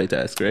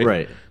multitask, right?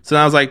 Right. So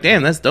I was like,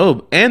 damn, that's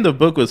dope. And the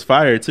book was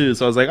fire, too.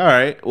 So I was like, all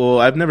right,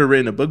 well, I've never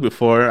written a book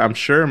before. I'm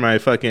sure my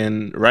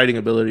fucking writing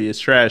ability is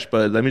trash,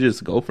 but let me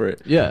just go for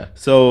it. Yeah.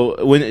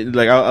 So, when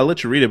like, I'll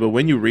let you read it, but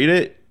when you read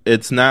it,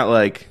 it's not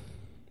like...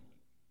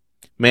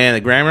 Man, the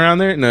grammar on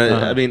there? No,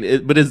 I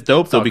mean, but it's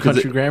dope, though, because...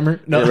 Country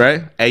grammar? No.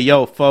 Right? Hey,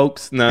 yo,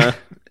 folks, nah.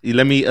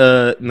 Let me,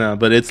 no,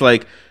 but it's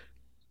like...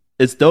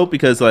 It's dope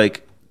because,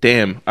 like,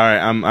 damn, all right,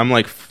 I'm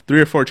like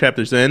 3 or 4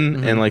 chapters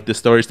in, and like the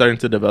story's starting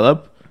to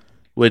develop,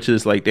 which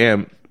is like,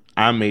 damn,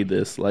 I made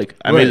this. Like,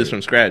 I made this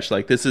from scratch.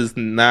 Like, this is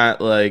not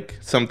like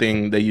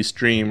something that you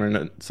stream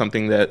or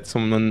something that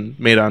someone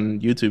made on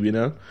YouTube, you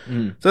know?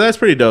 So that's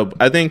pretty dope.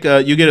 I think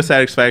you get a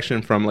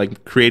satisfaction from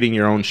like creating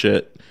your own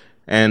shit.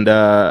 And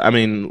I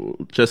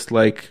mean, just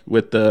like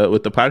with the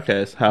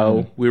podcast,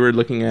 how we were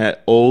looking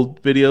at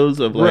old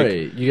videos of like,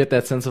 right, you get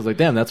that sense of like,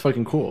 damn, that's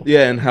fucking cool.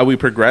 Yeah, and how we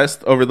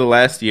progressed over the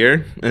last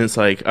year, and it's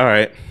like, all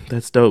right,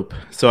 that's dope.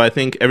 So I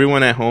think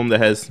everyone at home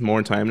that has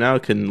more time now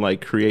can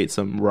like create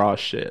some raw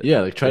shit.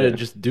 Yeah, like try to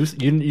just do.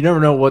 You never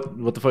know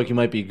what the fuck you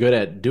might be good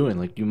at doing.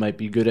 Like you might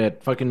be good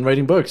at fucking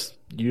writing books.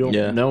 You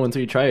don't know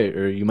until you try it,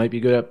 or you might be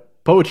good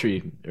at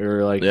poetry,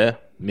 or like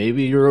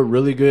maybe you're a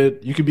really good.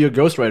 You could be a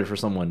ghostwriter for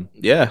someone.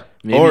 Yeah,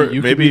 maybe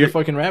you could be a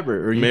fucking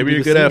rapper, or maybe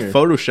you're good at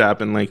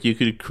Photoshop and like you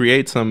could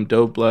create some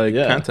dope like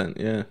content.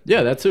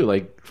 Yeah, that too.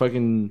 Like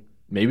fucking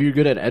maybe you're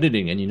good at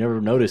editing and you never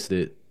noticed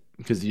it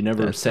because you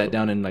never That's sat dope.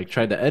 down and like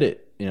tried to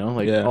edit. You know,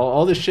 like Yeah.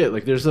 all this shit.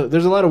 Like there's a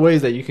lot of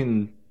ways that you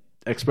can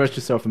express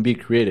yourself and be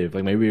creative.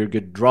 Like maybe you're a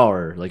good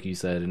drawer, like you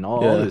said, and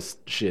all Yeah. this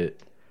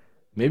shit.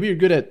 Maybe you're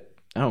good at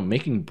I don't know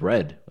making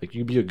bread. Like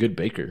you'd be a good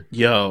baker.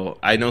 Yo,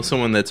 I know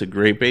someone that's a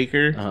great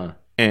baker. Uh-huh.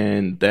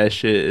 And that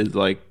shit is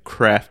like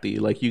crafty.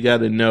 Like you got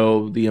to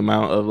know the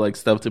amount of like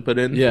stuff to put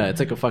in. Yeah, it's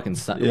like a fucking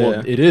science. Yeah.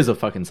 Well, it is a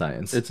fucking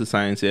science. It's a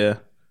science, yeah.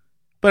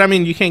 But I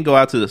mean, you can't go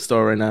out to the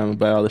store right now and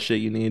buy all the shit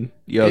you need.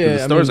 Yo, 'cause Yeah,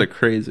 the I stores mean, are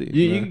crazy.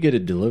 you can get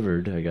it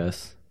delivered, I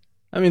guess.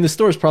 I mean, the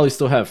stores probably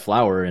still have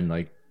flour and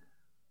like.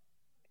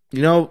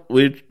 You know,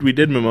 we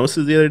did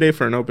mimosas the other day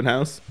for an open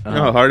house. You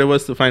know how hard it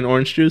was to find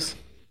orange juice?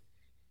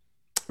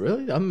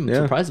 Really, I'm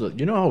Yeah. surprised about.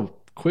 You know how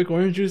quick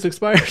orange juice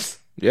expires?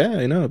 Yeah,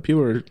 I know.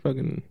 People are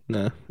fucking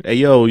nah. Hey,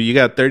 yo, you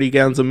got 30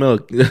 gallons of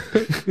milk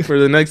for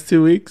the next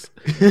 2 weeks?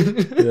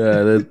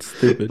 Yeah, that's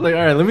stupid. Like,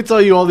 all right, let me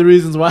tell you all the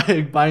reasons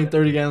why buying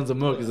 30 gallons of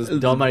milk is this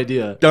dumb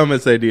idea.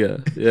 Dumbest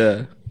idea.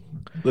 Yeah.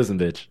 Listen,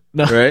 bitch.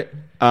 No, Right?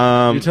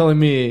 you're telling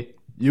me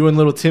you and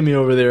little Timmy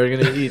over there are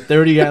gonna eat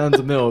 30 gallons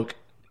of milk.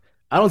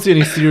 I don't see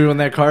any cereal in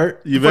that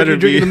cart. You The fuck better you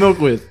drinking be- the milk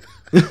with.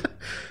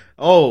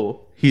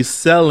 Oh, he's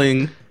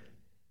selling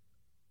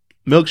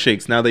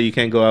milkshakes now that you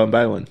can't go out and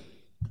buy one.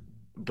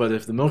 But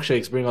if the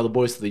milkshakes bring all the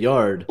boys to the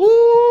yard,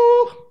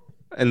 Ooh.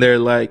 And they're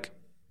like,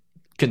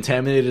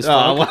 contaminated as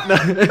Oh, fuck.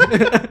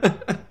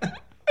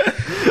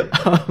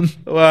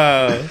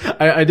 wow.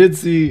 I did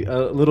see a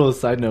little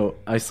side note.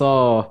 I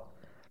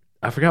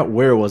forgot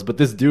where it was, but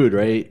this dude,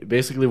 right?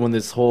 Basically, when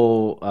this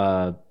whole,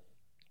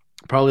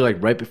 probably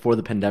like right before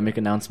the pandemic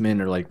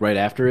announcement or like right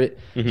after it,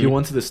 he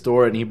went to the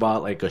store and he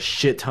bought like a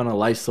shit ton of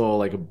Lysol,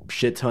 like a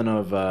shit ton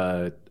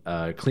of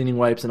cleaning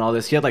wipes and all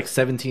this. He had like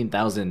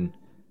 17,000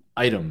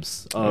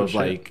 items of shit.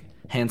 like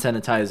hand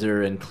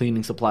sanitizer and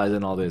cleaning supplies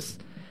and all this.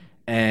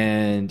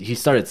 And he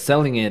started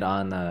selling it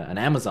on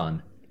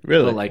Amazon.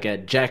 Really? But like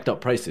at jacked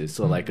up prices.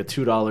 So like a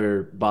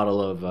 $2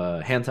 bottle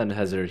of hand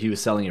sanitizer, he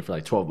was selling it for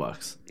like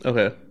 $12.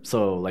 Okay.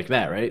 So like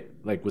that, right?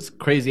 Like was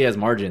crazy as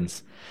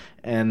margins.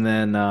 And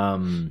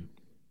then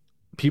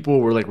people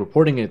were like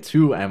reporting it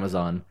to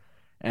Amazon.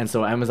 And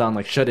so Amazon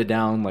like shut it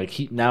down. Like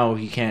he's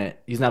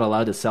not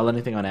allowed to sell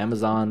anything on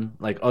Amazon.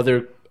 Like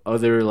other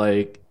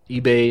like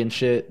eBay and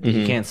shit.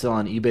 He can't sell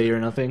on eBay or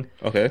nothing.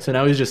 Okay. So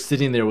now he's just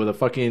sitting there with a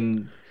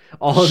fucking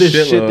all this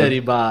shit Shitload. that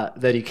he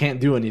bought that he can't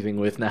do anything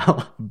with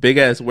now. Big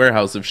ass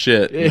warehouse of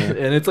shit.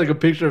 And it's like a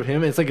picture of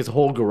him. It's like his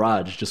whole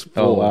garage just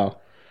full. Oh, wow.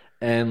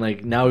 And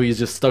like now he's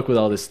just stuck with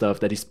all this stuff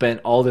that he spent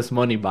all this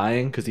money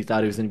buying because he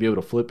thought he was going to be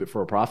able to flip it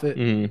for a profit.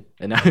 And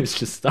now he's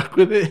just stuck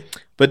with it.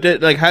 But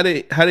like, how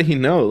did he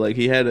know? Like,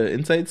 he had an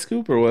inside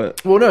scoop or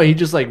what? Well, no, he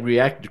just like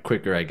reacted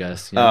quicker, I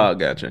guess. You know? Oh,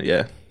 gotcha.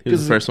 Yeah. He was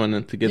 'Cause- the first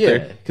one to get Yeah,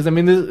 there. because I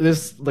mean,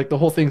 this like the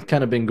whole thing's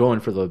kind of been going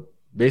for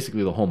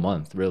basically the whole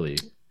month, really.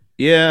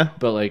 Yeah.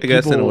 But like, I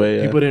guess in a way,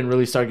 yeah. people didn't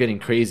really start getting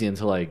crazy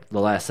until like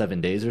the last 7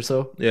 days or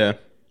so. Yeah.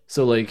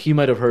 So like, he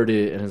might have heard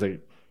it and was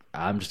like,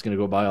 "I'm just gonna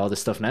go buy all this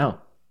stuff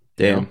now."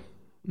 You Damn. know?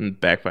 And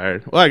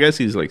backfired. Well, I guess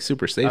he's like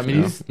super safe. I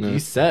mean,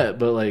 he's set,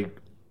 but like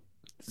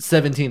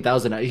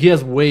 17,000, he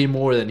has way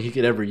more than he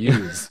could ever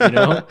use. You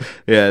know?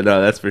 Yeah,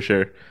 no, that's for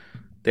sure.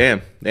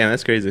 Damn,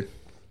 that's crazy.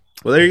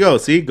 Well, there you go.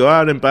 See, go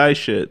out and buy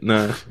shit.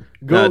 No,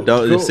 don't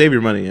go- save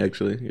your money.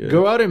 Actually, yeah.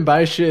 Go out and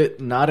buy shit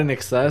not in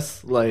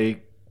excess.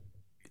 Like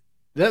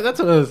that's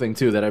another thing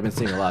too that I've been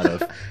seeing a lot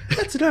of.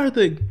 That's another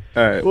thing.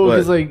 All right, Well, what?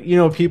 because like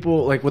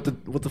people like with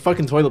the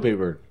fucking toilet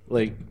paper.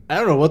 Like I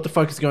don't know what the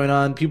fuck is going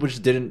on. People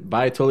just didn't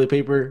buy toilet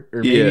paper,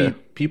 or maybe Yeah.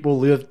 people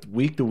lived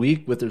week to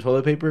week with their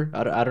toilet paper.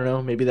 I don't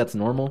know. Maybe that's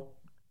normal.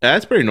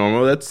 That's pretty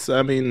normal.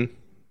 I mean,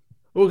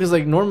 Well, because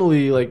like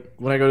normally, like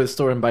when I go to the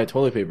store and buy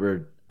toilet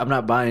paper, I'm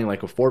not buying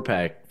like a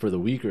 4-pack for the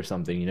week or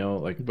something. You know,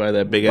 like buy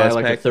that big buy ass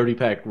like pack. a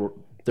 30-pack,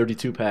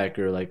 32-pack,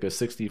 or like a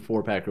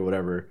 64-pack or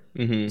whatever.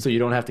 Mm-hmm. So you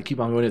don't have to keep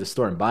on going to the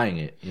store and buying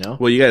it. You know?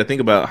 Well, you got to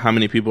think about how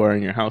many people are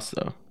in your house,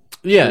 though.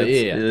 Yeah,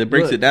 It's- yeah. It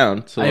breaks Look, it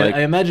down. So, like,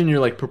 I imagine you're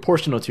like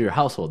proportional to your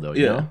household, though.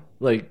 You Yeah. know?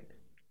 Like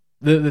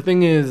the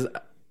thing is,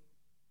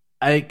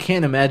 I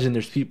can't imagine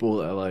there's people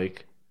that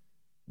like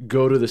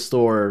go to the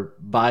store,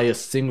 buy a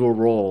single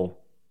roll,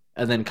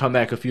 and then come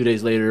back a few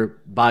days later,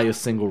 buy a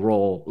single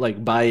roll,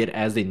 like buy it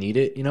as they need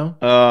it. You know?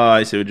 oh,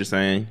 I see what you're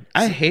saying.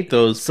 I hate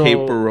those So-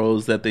 paper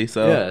rolls that they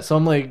sell. Yeah. So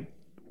I'm like,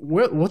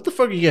 what the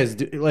fuck are you guys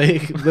doing?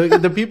 Like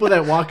the people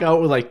that walk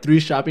out with like 3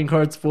 shopping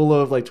carts full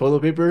of like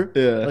toilet paper.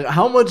 Yeah. Like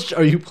how much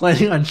are you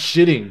planning on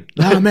shitting?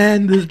 Nah,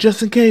 man, this is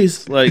just in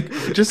case. Like,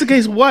 just in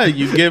case what?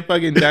 You get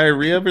fucking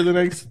diarrhea for the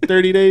next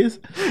 30 days?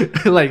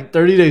 Like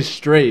 30 days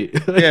straight.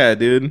 Yeah,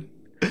 dude.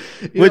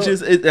 Which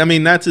is, I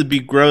mean, not to be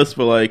gross,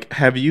 but like,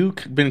 have you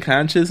been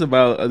conscious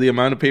about the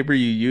amount of paper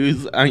you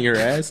use on your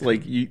ass?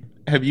 Like,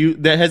 has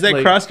that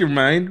Like- crossed your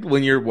mind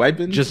when you're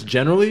wiping? just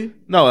generally.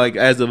 no, like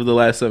as of the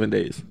last 7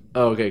 days.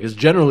 Oh, okay, because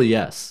generally,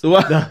 yes.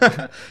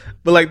 But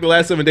like the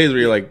last 7 days where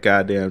you're like,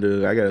 God damn,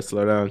 dude, I gotta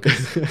slow down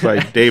because by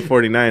day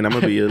 49, I'm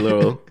gonna be a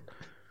little,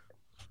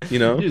 you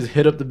know. You just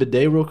hit up the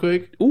bidet real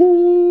quick.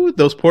 Ooh,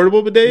 those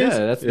portable bidets.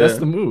 Yeah, that's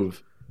the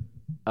move.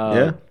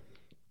 Yeah.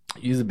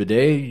 Use a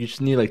bidet. You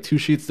just need like 2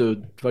 sheets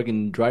to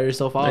fucking dry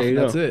yourself off, There you and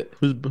that's go.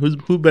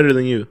 it. Who better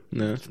than you?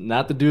 No.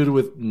 Not the dude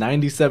with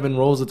 97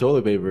 rolls of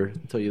toilet paper.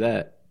 I'll tell you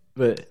that.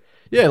 But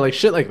yeah, like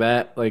shit like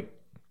that. Like,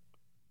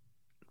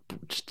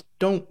 just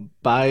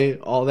don't buy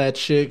all that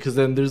shit because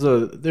then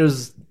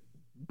there's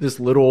this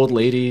little old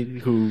lady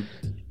who,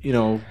 you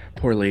know,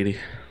 Poor lady.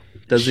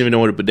 Doesn't even know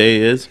what a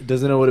bidet is.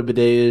 doesn't know what a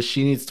bidet is.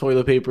 She needs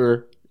toilet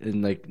paper,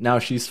 and like now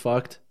she's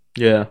fucked.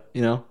 Yeah.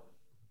 You know.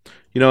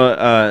 You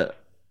know,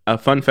 a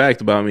fun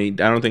fact about me, I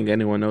don't think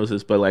anyone knows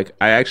this, but like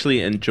I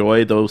actually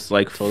enjoy those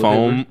like Toilet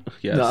foam, paper?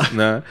 yes,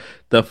 no,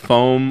 the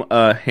foam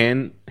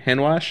hand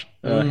wash,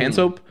 hand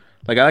soap.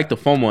 Like I like the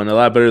foam one a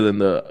lot better than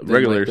the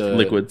regular like the-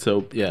 liquid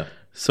soap. Yeah.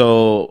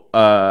 So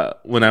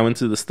when I went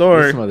to the This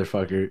store,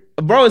 motherfucker.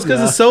 bro, it's because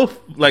Yeah. it's so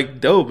like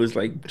dope. It's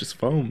like just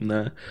foam.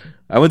 Nah.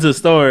 I went to the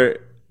store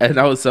and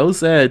I was so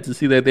sad to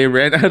see that they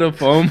ran out of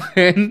foam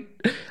and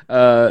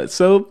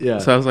soap. Yeah.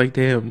 So I was like,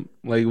 damn.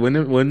 Like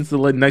when's the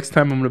next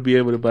time I'm gonna be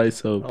able to buy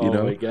soap? You Oh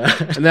know. my god.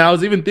 And then I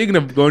was even thinking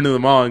of going to the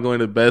mall and going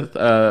to Bed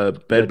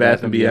Bath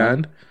Bath and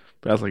Beyond,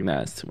 but I was like,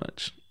 nah, it's too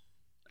much.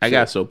 I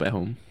got soap at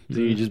home. So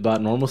you just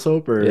bought normal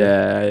soap or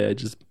Yeah, I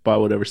just bought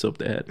whatever soap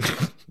they had.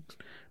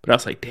 But I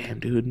was like, damn,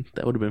 dude,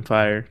 that would have been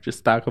fire. Just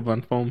stock up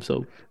on foam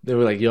soap. They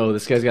were like, yo,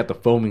 this guy's got the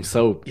foaming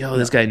soap. Yo,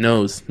 this guy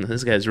knows.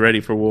 This guy's ready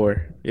for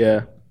war.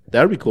 Yeah,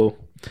 that would be cool.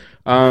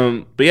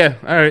 But yeah,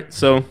 all right.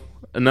 So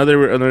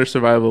another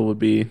survival would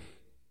be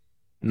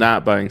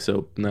not buying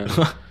soap. No,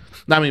 not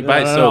I mean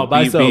buy No, soap.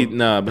 buy Be soap.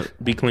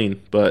 but be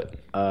clean. But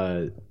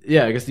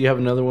Yeah, I guess you have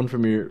another one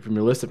from your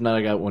list. If not,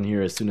 I got one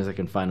here as soon as I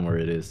can find where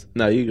it is.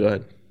 no, you go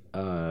ahead.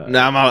 Uh, No,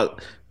 I'm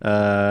out.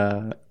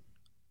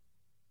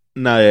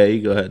 No, yeah,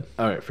 you go ahead.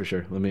 all right, for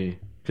sure. Let me,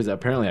 because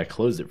apparently I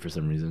closed it for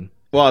some reason.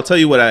 Well, I'll tell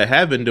you what I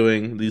have been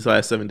doing these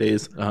last 7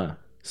 days. Uh-huh.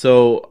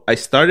 So I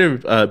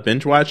started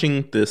binge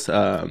watching this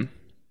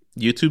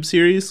YouTube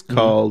series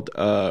called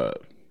The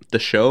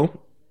Show.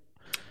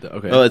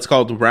 Okay. Oh, it's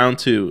called Round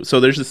Two. So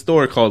there's a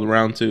store called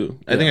Round Two.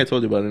 I think I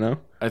told you about it now.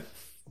 I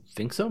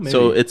think so, maybe.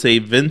 So it's a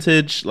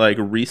vintage like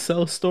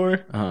resale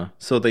store. Uh-huh.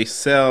 So they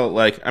sell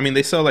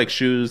they sell like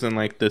shoes and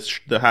like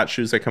the hot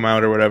shoes that come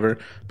out or whatever.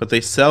 But they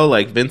sell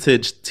like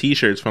vintage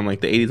T-shirts from like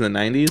the 80s and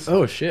 90s.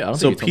 Oh, shit. I don't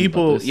So think you told me about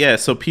people, this. yeah.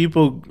 So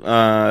people,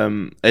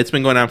 it's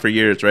been going on for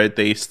years, right?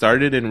 They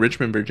started in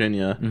Richmond,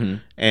 Virginia, Mm-hmm.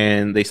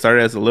 and they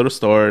started as a little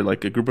store.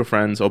 Like a group of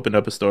friends opened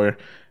up a store.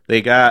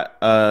 They got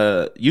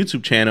a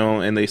YouTube channel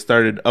and they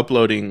started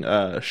uploading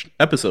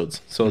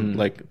episodes. So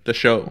like the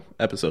show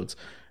episodes,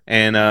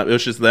 and it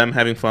was just them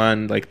having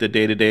fun, like the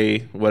day to day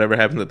whatever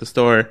happens at the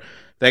store.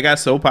 That got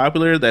so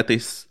popular that they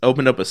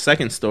opened up a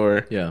second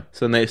store. Yeah.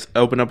 So then they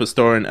opened up a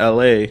store in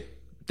L.A.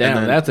 Damn, And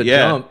then- that's a yeah.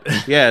 jump.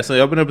 Yeah, so they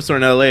opened up a store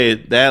in LA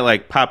that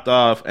like popped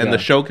off, and Yeah. the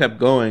show kept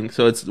going.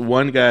 So it's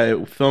one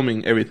guy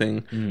filming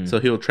everything. So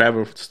he'll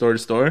travel store to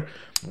store,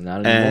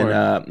 Not anymore.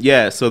 and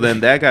yeah. So then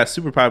that got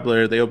super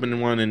popular. They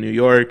opened one in New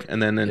York,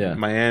 and then in Yeah.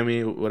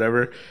 Miami,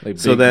 whatever. Like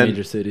so big then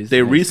major cities.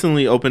 they Nice.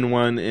 recently opened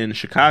one in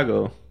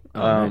Chicago.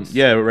 Oh, nice.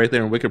 Yeah, right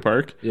there in Wicker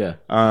Park. Yeah.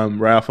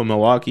 Right off of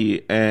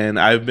Milwaukee, and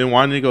I've been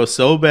wanting to go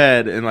so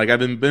bad, and like I've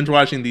been binge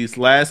watching these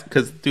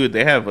because dude,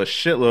 they have a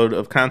shitload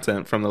of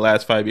content from the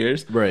last 5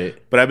 years. Right.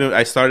 But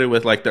I started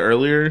with like the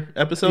earlier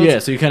episodes. Yeah,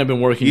 so you kind of been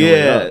working your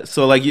way Yeah, up.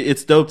 so like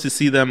it's dope to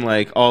see them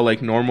like all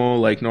like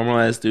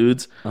normalized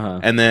dudes,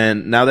 Uh-huh. and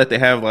then now that they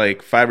have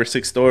like 5 or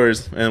 6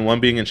 stores and one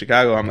being in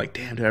Chicago, I'm like,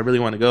 damn, dude, I really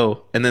want to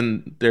go. And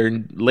then their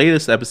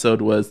latest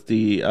episode was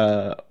the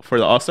for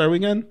the All-Star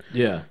weekend.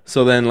 Yeah.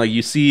 So then like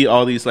you see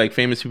all these like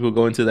famous people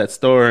go into that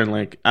store, and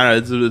like I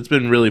don't know, it's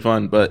been really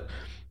fun. But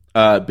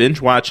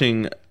binge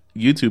watching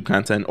YouTube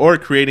content or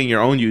creating your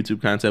own YouTube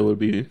content would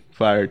be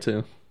fire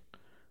too.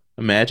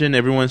 Imagine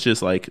everyone's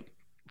just like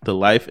the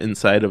life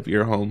inside of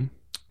your home.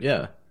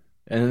 Yeah.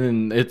 And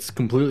then it's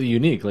completely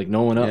unique. Like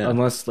no one else, Yeah.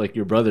 unless like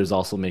your brother's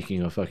also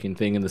making a fucking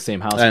thing in the same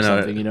house I or know.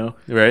 something, you know?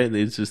 Right?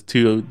 It's just two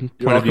You're point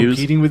all of views.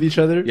 competing with each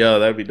other. Yeah,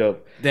 that'd be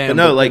dope. Damn, but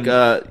no, but like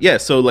then- yeah,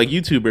 so like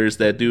YouTubers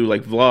that do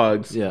like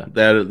vlogs. Yeah.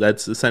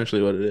 That's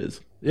essentially what it is.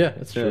 Yeah,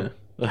 that's true. Yeah.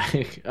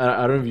 Like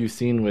I don't know if you've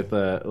seen with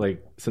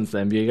like since the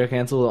NBA got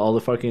canceled, all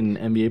the fucking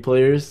NBA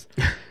players,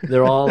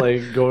 they're all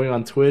like going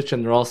on Twitch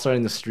and they're all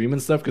starting to stream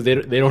and stuff because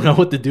they don't know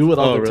what to do with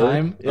all their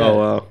time. Yeah. Oh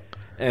wow.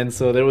 And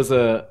so there was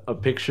a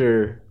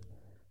picture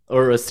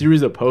or a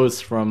series of posts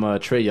from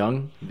Trey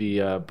Young,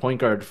 the point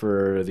guard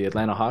for the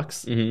Atlanta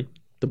Hawks. Mm-hmm.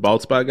 The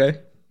bald spot guy.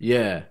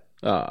 Yeah.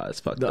 Oh, that's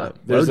fucked up.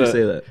 Why There's would you a-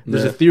 say that?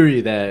 There's Yeah. a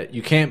theory that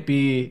you can't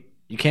be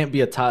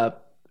a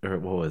top, or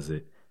what was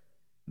it?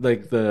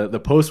 Like the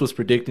post was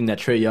predicting that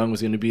Trey Young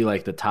was going to be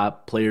like the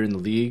top player in the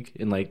league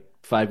in like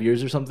 5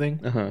 years or something,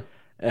 Uh-huh.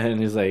 and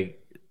he's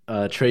like,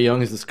 Trey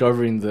Young is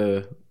discovering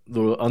the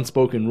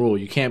unspoken rule: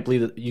 you can't be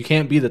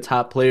the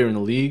top player in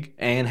the league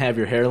and have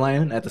your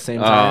hairline at the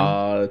same time.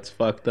 Oh, that's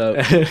fucked up.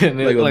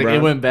 And it, Like it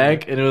LeBron. went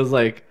back and it was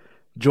like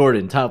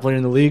Jordan, top player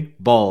in the league,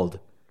 bald.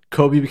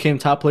 Kobe became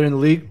top player in the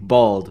league,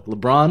 bald.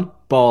 LeBron,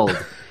 bald.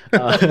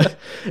 And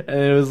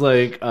it was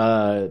like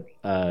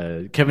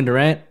Kevin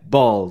Durant,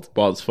 bald.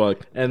 Bald as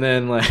fuck. And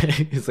then like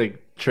it's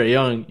like Trae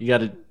Young, you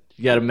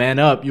gotta man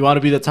up. You want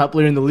to be the top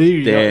player in the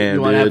league. Damn,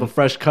 you want to have dude. a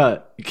fresh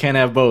cut. You can't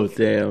have both.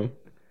 Damn.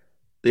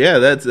 Yeah,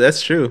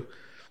 that's true.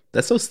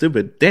 That's so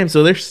stupid. Damn,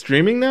 so they're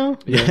streaming now?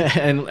 Yeah,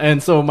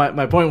 and so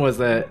my point was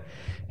that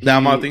Now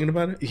I'm all thinking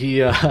about it.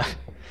 he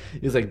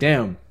was like,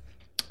 damn,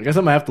 I guess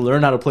I'm gonna have to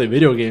learn how to play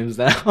video games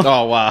now.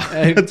 Oh wow.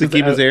 To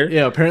keep his hair?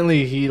 Yeah,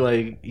 apparently he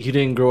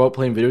didn't grow up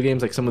playing video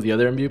games like some of the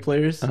other NBA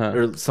players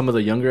or some of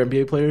the younger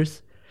NBA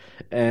players.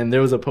 And there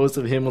was a post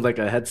of him with like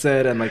a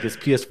headset and like his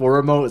PS4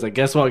 remote. It's like,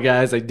 guess what,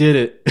 guys? I did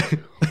it.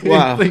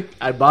 Wow. Like,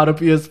 I bought a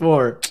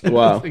PS4.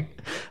 Wow. Like,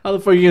 how the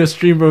fuck are you gonna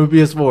stream from a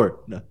PS4?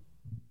 No.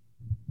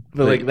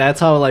 But like that's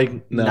how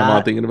like Now I'm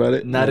all thinking about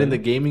it. not Yeah. in the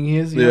gaming he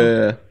is. You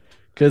know? Yeah.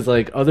 Because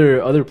like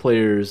other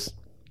players,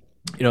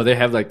 you know, they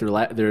have like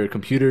their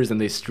computers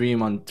and they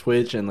stream on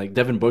Twitch, and like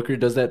Devin Booker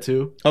does that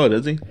too. Oh,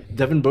 does he?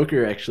 Devin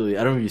Booker actually,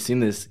 I don't know if you've seen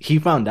this. He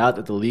found out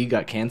that the league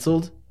got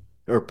canceled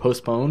or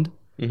postponed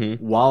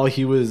while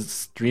he was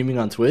streaming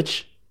on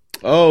Twitch.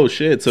 Oh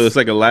shit! So it's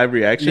like a live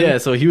reaction. Yeah,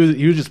 so he was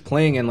just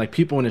playing, and like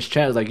people in his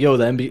chat was like, "Yo,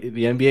 the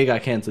NBA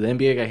got canceled. The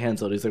NBA got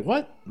canceled." He's like,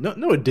 "What?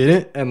 No, it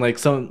didn't." And like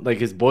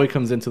his boy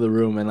comes into the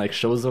room and like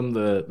shows him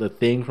the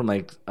thing from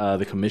like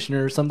the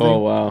commissioner or something. Oh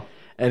wow.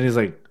 And he's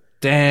like,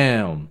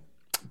 "Damn,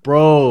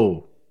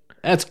 bro,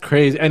 that's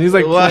crazy." And he's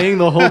like What? playing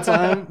the whole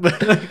time.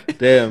 But like,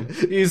 Damn.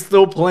 he's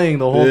still playing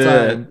the whole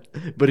Yeah. time.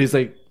 But he's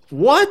like,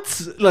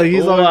 "What?" Like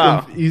he's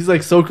Wow. he's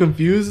like so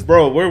confused.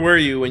 Bro, where were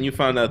you when you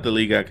found out the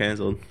league got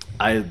canceled?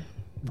 I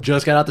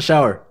just got out the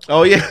shower.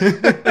 Oh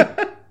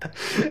yeah.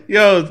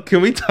 Yo,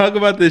 can we talk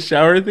about this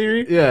shower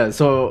theory? Yeah.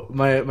 So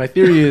my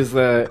theory is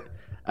that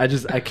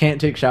I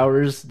can't take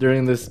showers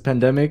during this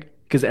pandemic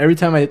because every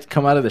time I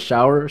come out of the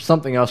shower,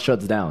 something else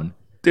shuts down.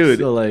 Dude,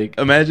 So like,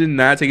 imagine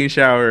not taking a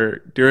shower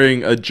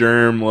during a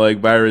germ like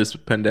virus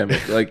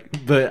pandemic.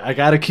 Like but I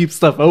gotta keep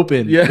stuff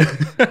open. yeah.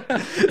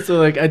 So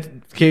like,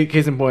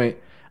 case in point,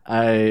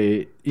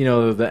 the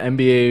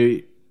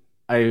NBA,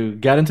 I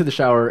got into the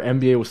shower,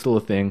 NBA was still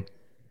a thing.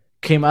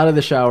 Came out of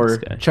the shower, This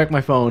guy. checked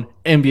my phone,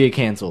 NBA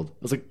canceled. I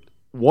was like,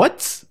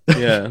 what?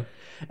 Yeah.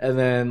 And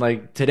then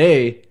like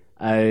today,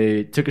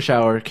 I took a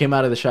shower, came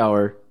out of the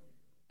shower,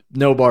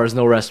 no bars,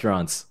 no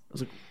restaurants. I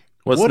was like,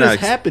 What's what is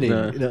next? happening?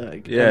 No. You know,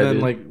 like, Yeah, and then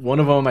dude. like one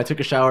of them, I took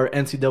a shower,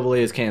 NCAA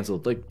is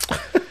canceled. Like,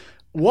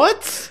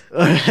 what?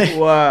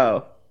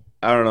 Wow.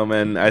 I don't know,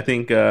 man. I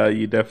think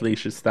you definitely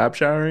should stop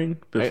showering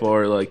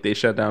before like they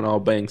shut down all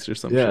banks or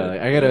some Yeah, shit.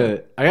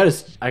 like,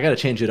 I gotta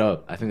change it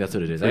up. I think that's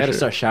what it is. I gotta sure.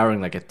 start showering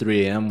like at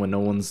 3 a.m. when no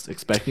one's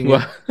expecting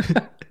Well,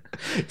 it.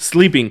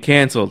 sleeping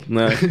canceled.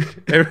 No,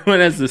 everyone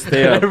has to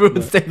stay up.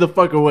 Everyone stay the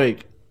fuck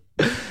awake.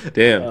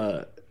 Damn,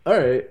 All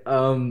right.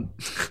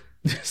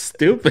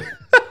 stupid.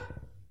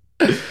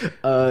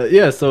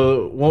 Yeah.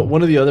 So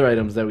one of the other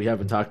items that we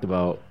haven't talked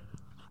about,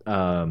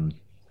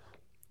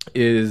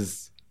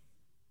 is,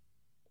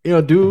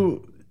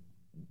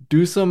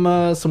 do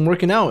some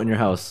working out in your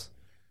house.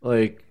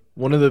 Like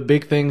one of the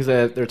big things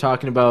that they're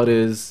talking about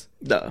is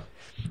No.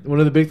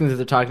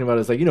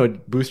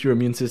 like, boost your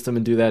immune system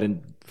and do that,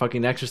 and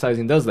fucking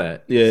exercising does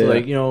that. Yeah, So yeah.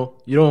 like,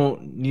 you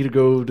don't need to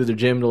go to the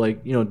gym to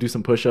like, do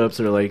some push-ups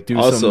or like do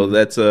Also, some.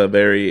 that's a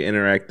very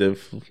interactive.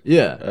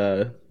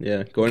 Yeah.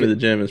 Yeah, going to the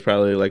gym is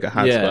probably like a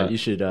hot Yeah, spot. you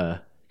should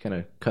kind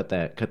of cut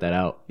that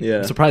out. Yeah.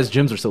 I'm surprised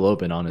gyms are still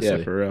open, honestly.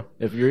 Yeah, for real.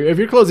 If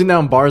you're closing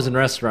down bars and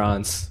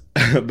restaurants,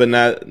 but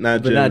not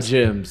but gyms. not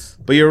gyms.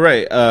 But you're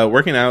right.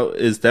 Working out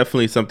is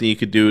definitely something you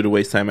could do to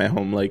waste time at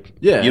home. Like,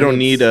 Yeah, you don't it's-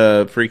 need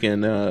a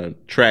freaking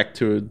track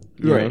to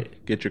Right.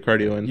 get your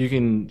cardio in. You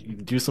can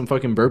do some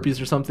fucking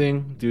burpees or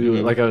something. Do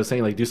Mm-hmm. like I was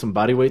saying, like do some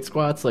body weight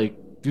squats, like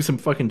do some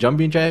fucking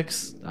jumping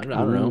jacks. I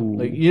don't know. Ooh.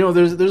 Like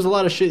there's a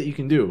lot of shit you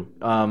can do.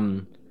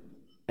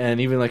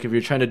 And even like if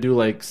you're trying to do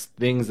like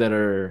things that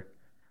are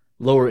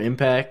lower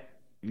impact,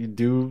 you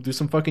do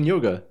some fucking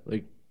yoga.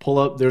 Like pull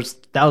up. There's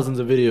thousands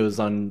of videos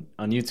on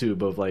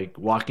YouTube of like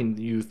walking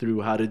you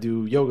through how to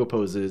do yoga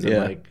poses and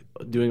Yeah. like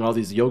doing all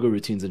these yoga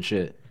routines and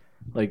shit.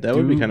 Like that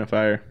would be kind of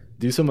fire.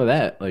 do some of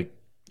that. Like,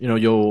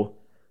 you'll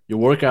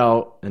work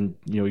out and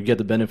you get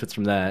the benefits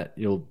from that.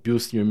 You'll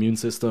boost your immune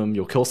system.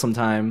 You'll kill some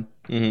time,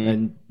 Mm-hmm.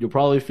 and you'll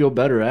probably feel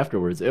better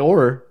afterwards.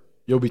 Or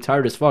you'll be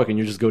tired as fuck and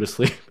you just go to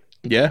sleep.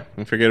 Yeah,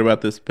 and forget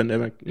about this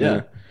pandemic.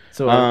 Yeah.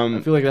 So I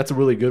feel like that's a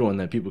really good one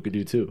that people could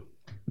do too.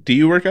 Do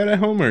you work out at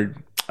home or?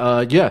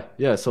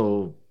 Yeah.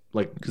 So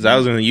like,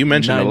 Because you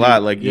mentioned 90 a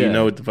lot. Like you yeah.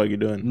 know what the fuck you're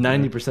doing.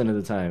 90% of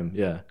the time,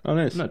 yeah. Oh,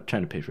 nice. I'm not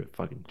trying to pay for a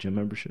fucking gym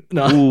membership.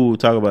 No. Ooh,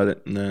 talk about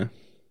it. Nah.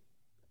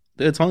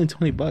 Dude, it's only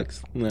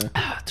 $20. Nah.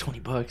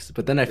 $20.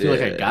 But then I feel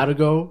like I Yeah. gotta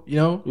go.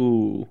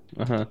 Ooh.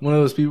 Uh-huh. One of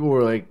those people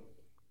where like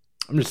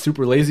I'm just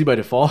super lazy by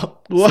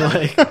default. What? So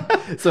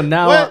like, so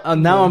now What?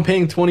 I'm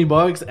paying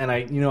 $20 and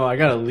I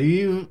gotta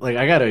leave. Like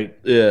I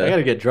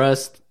gotta get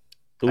dressed.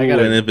 Ooh, I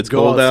gotta and if it's go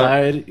cold out,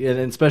 outside, and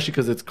especially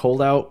because it's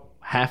cold out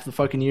half the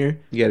fucking year.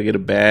 you gotta get a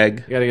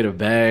bag. I gotta get a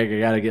bag. I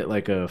gotta get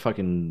like a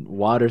fucking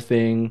water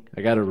thing.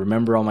 I gotta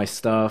remember all my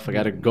stuff. I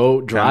gotta go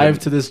drive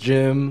to this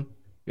gym.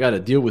 I gotta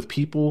deal with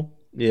people.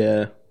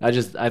 Yeah. I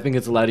think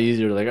it's a lot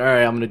easier. Like, all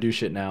right, I'm gonna do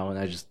shit now, and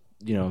I just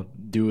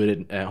do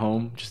it at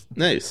home just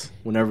Nice.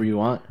 whenever you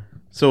want.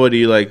 So what do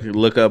you like?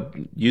 Look up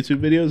YouTube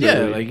videos? Yeah,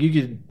 Or like you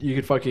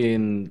could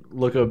fucking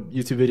look up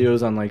YouTube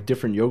videos on like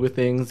different yoga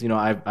things.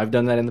 I've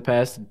done that in the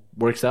past. It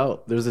works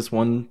out. There's this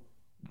one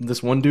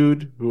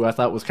dude who I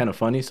thought was kind of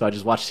funny, so I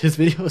just watched his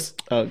videos.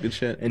 oh, good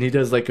shit. And he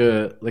does like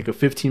a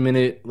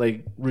 15-minute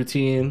like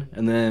routine,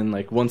 and then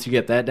like once you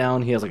get that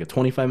down, he has like a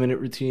 25-minute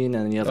routine,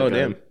 and then he has like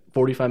damn. a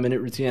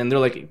 45-minute routine, and they're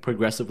like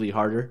progressively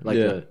harder, like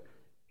Yeah. a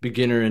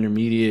beginner,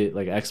 intermediate,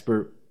 like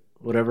expert,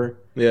 whatever.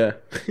 Yeah.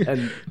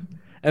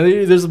 And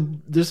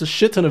there's a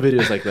shit ton of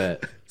videos like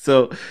that.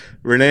 So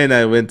Renee and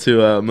I went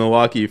to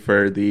Milwaukee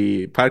for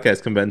the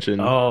podcast convention.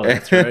 Oh,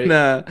 that's and,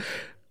 right.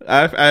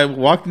 I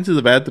walked into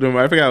the bathroom.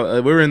 I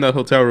forgot we were in the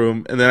hotel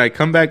room, and then I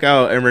come back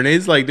out, and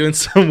Renee's like doing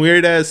some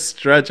weird ass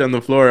stretch on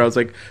the floor. I was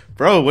like,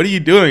 "Bro, what are you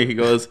doing?" He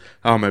goes,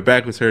 "Oh, my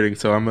back was hurting,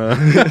 so I'm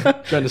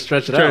Trying to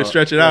stretch it out. trying to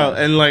stretch it out."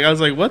 And like I was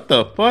like, "What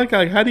the fuck?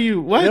 Like, how do you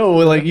what?" No,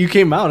 well, like you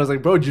came out. I was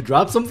like, bro, did you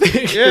drop something?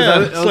 'Cause Yeah,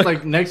 I it's was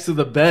like next to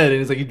the bed, and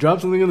he's like, you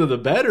dropped something under the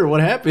bed, or what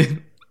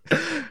happened?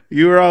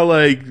 You were all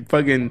like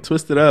fucking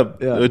twisted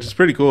up, Yeah. which is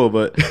pretty cool.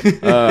 But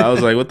I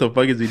was like, "What the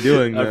fuck is he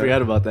doing?" I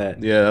forgot about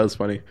that. Yeah, that was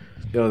funny.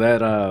 Yo,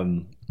 that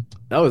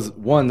was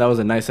one. That was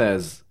a nice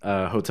ass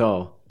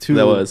hotel. Two,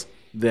 That was.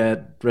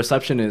 that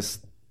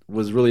receptionist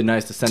was really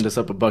nice to send us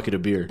up a bucket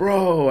of beer.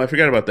 Bro, I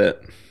forgot about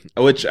that.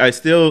 Which I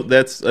still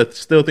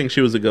think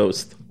she was a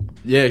ghost.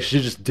 Yeah,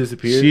 she just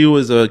disappeared. She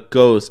was a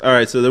ghost. All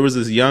right, so there was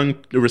this young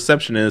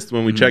receptionist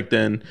when we Mm-hmm. checked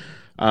in.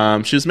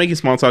 She was making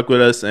small talk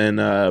with us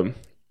and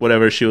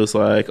whatever. She was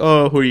like,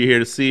 "Oh, who are you here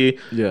to see?"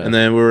 Yeah. And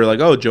then we were like,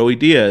 "Oh, Joey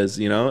Diaz,"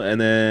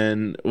 And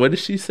then what did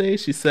she say?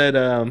 She said,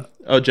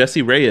 "Oh,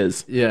 Jesse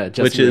Reyes." Yeah,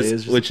 Jesse which Reyes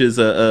is just- which is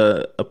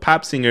a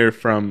pop singer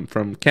from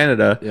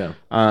Canada.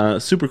 Yeah.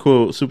 Super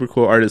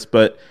cool artist.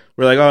 But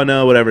we're like, "Oh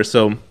no, whatever."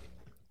 So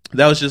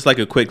that was just like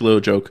a quick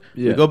little joke.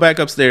 Yeah. We go back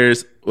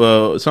upstairs.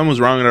 Well, something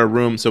was wrong in our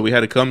room, so we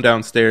had to come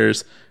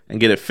downstairs and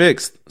get it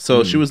fixed.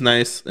 So she was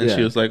nice, and Yeah.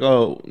 she was like,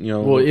 "Oh,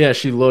 Well, yeah,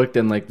 she looked,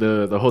 and like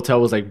the hotel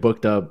was like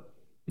booked up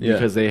Yeah.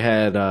 because they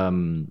had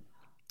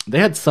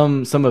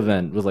some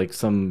event with like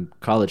some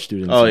college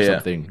students oh or yeah."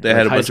 something. They like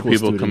had a high bunch of school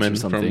people come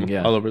students in or something, from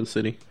yeah. all over the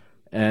city.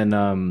 And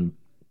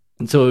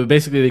so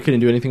basically they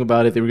couldn't do anything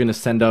about it. They were going to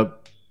send up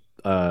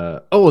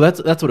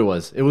that's what it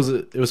was. It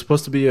was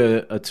supposed to be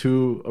a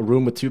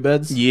room with 2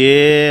 beds.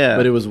 Yeah,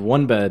 But it was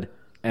 1 bed.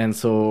 And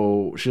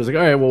so she was like,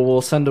 "All right, well we'll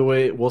send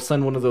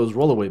one of those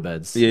rollaway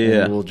beds.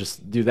 Yeah. And we'll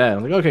just do that."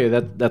 I'm like, "Okay,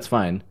 that's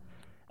fine."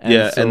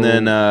 and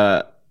then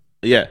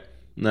yeah.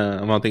 No,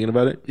 I'm not thinking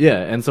about it. Yeah,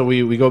 and so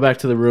we go back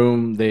to the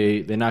room.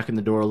 They knock on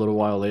the door a little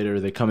while later.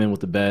 They come in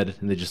with the bed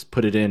and they just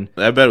put it in.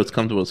 That bed was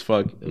comfortable as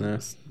fuck. Nah,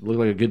 It looked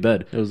like a good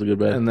bed. it was a good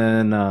bed. And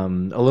then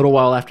a little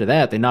while after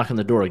that, they knock on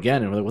the door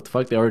again, and we're like, "What the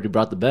fuck? They already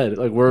brought the bed."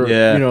 Like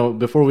Yeah.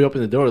 before we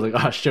open the door, we're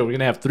like, "Oh shit, we're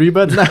gonna have 3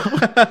 beds now."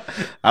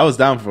 I was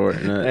down for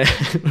it. Nah.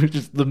 And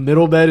just the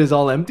middle bed is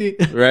all empty.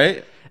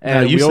 Right?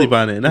 And Nah, you we sleep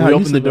on it. Nah, we you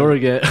open the sleep door on it.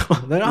 again.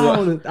 Like,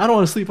 I don't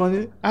want to sleep on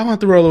it. I want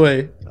the roll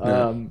away.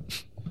 Nah.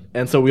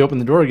 And so we open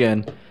the door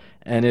again,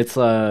 and it's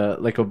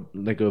like a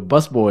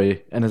busboy,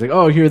 and it's like,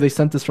 "Oh, here they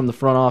sent this from the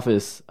front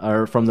office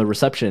or from the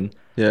reception."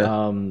 Yeah.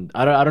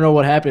 I don't know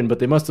what happened, but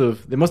they must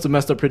have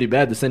messed up pretty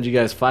bad to send you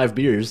guys 5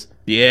 beers.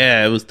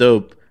 Yeah, it was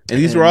dope. And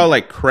these were all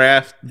like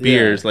craft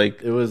beers,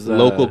 like it was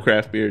local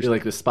craft beers.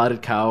 Like the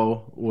Spotted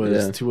Cow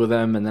was Yeah. 2 of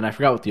them, and then I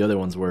forgot what the other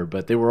ones were,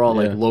 but they were all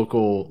like Yeah.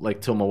 local,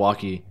 like till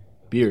Milwaukee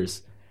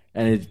beers.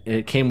 And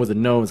it came with a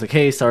note. It's like,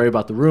 "Hey, sorry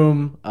about the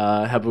room.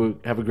 Have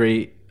a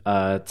great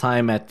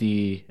time at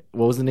the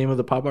what was the name of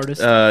the pop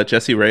artist?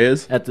 Jesse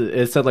Reyes.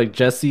 It said like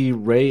Jesse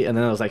Ray, and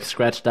then it was like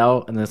scratched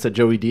out, and then it said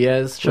Joey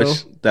Diaz show.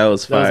 Which that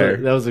was fire.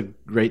 That was a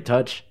great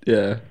touch.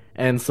 Yeah.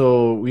 And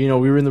so we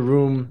were in the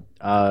room.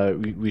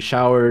 We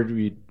showered.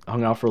 We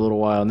hung out for a little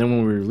while, and then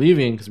when we were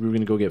leaving, because we were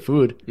gonna go get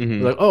food, we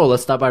were like, "Oh,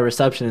 let's stop by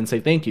reception and say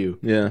thank you."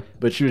 Yeah.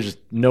 But she was just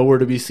nowhere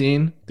to be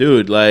seen.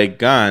 Dude, like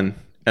gone.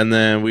 And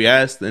then we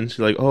asked, and she's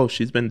like, "Oh,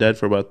 she's been dead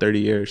for about 30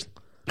 years."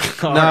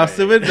 All Nah, right.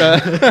 stupid.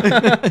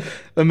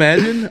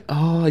 Imagine.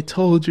 Oh, I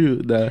told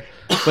you. Nah.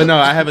 But no,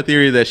 I have a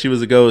theory that she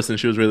was a ghost and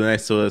she was really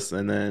nice to us.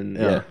 And then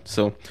yeah,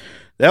 so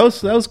that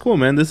was cool,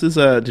 man. This is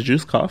did you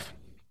just cough?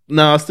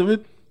 No,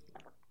 stupid.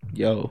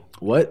 Yo,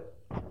 What?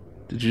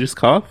 did you just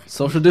cough?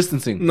 Social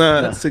distancing.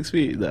 Nah, Yeah. 6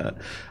 feet. Nah. So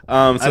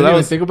I didn't that even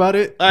was. think about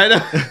it. I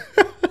know.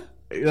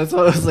 That's why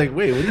I was like,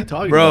 "Wait, what are you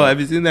talking Bro, about?"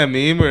 have you seen that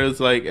meme where it's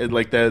like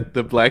that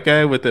the black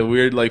guy with the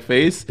weird like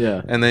face?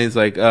 Yeah. And then he's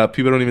like,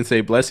 people don't even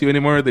say bless you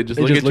anymore. They just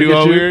They look just at you look at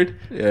all you? weird.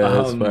 Yeah,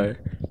 that's Um, fire.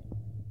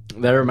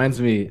 That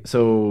reminds me.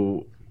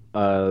 So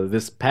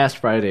this past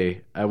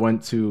Friday, I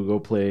went to go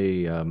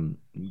play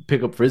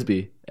pick up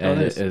frisbee at,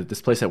 nice. at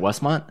this place at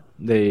Westmont.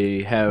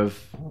 They have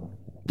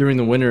during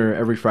the winter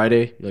every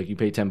Friday, like you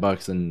pay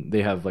 $10 and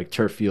they have like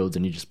turf fields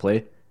and you just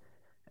play.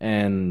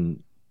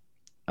 And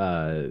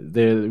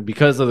they're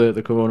because of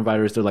the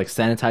coronavirus, they're like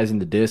sanitizing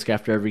the disc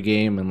after every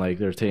game, and like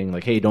they're saying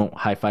like, "Hey, don't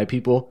high five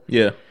people."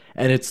 Yeah.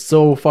 And it's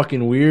so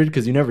fucking weird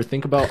because you never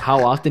think about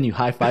how often you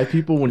high five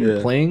people when you're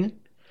Yeah. playing.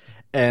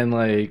 And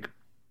like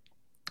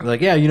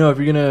Like, yeah, if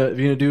you're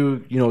gonna do,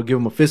 give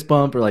them a fist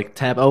bump or like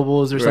tap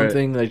elbows or Right.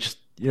 something, like just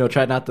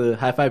try not to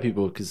high five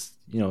people because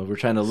we're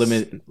trying to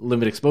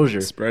limit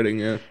exposure. Spreading,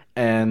 yeah.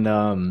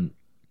 And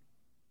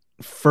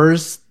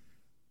first,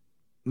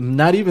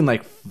 not even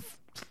like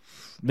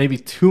maybe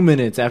 2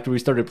 minutes after we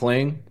started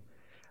playing,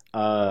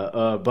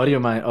 a buddy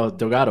of mine,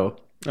 Delgado,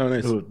 Oh,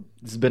 nice. who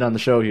has been on the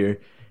show here,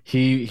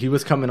 he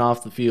was coming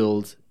off the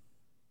field,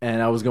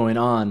 and I was going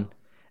on,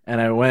 and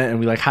I went and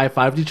we like high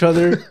fived each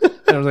other,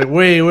 and I was like,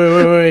 wait.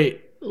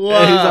 Wow.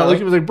 And he's not looking.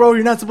 He was like, "Bro,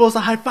 you're not supposed to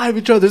high five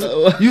each other.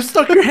 You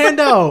stuck your hand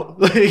out.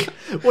 Like,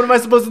 what am I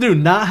supposed to do?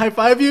 Not high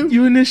five you?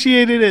 You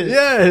initiated it.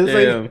 Yeah." It's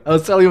Damn. like I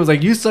was telling him, I was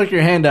like, "You stuck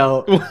your hand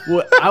out."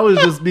 Well, I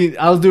was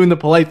doing the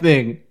polite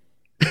thing.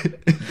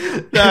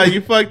 Nah,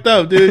 you fucked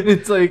up, dude.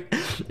 It's like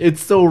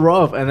it's so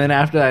rough. And then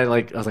after I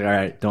was like, "All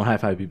right, don't high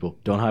five people.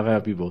 Don't high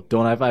five people.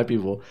 Don't high five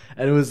people."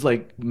 And it was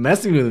like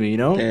messing with me,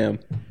 Damn.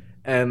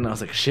 And I was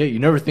like, shit, you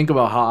never think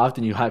about how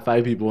often you high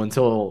five people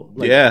until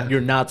Yeah.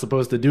 you're not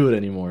supposed to do it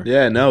anymore.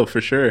 Yeah, no,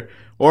 for sure.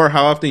 Or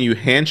how often you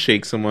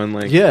handshake someone,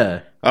 like,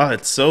 Yeah. oh,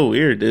 it's so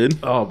weird, dude.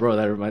 Oh, bro,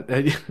 that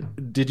reminds.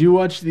 Did you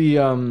watch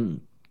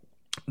well,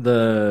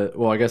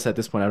 I guess at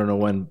this point I don't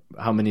know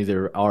how many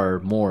there are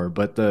more,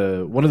 but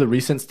one of the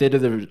recent State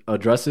of the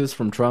Addresses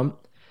from Trump.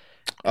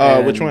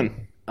 Which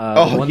one?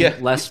 The one yeah.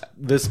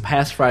 this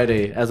past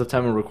Friday, as of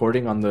time of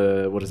recording, on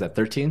the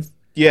 13th.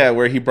 Yeah,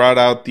 where he brought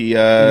out the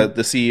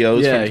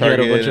CEOs Yeah, from he had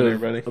Target and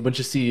everybody. a bunch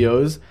of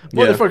CEOs.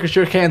 Yeah. Motherfucker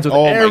shook hands with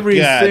Oh my every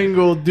God.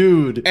 single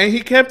dude. And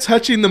he kept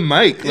touching the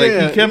mic. Like,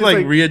 Yeah, he kept,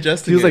 was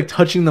readjusting He was it. like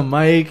touching the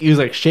mic. He was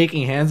like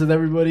shaking hands with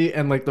everybody.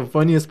 And like the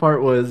funniest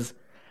part was,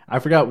 I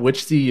forgot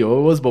which CEO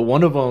it was, but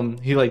one of them,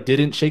 he like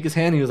didn't shake his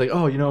hand. He was like,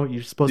 "Oh,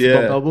 you're supposed to Yeah.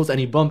 bump elbows," and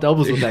he bumped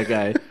elbows with that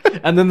guy.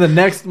 And then the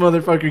next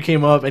motherfucker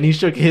came up and he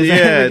shook his Yeah,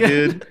 hand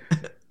again. dude.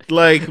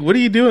 Like, what are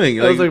you doing?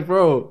 I was like,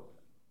 "Bro,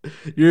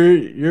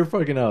 you're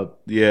fucking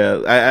up."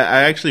 yeah,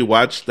 I actually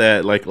watched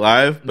that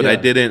live, but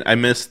Yeah. I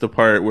missed the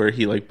part where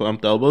he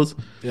bumped elbows.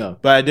 Yeah.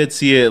 But I did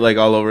see it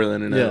all over the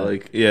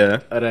internet. Yeah.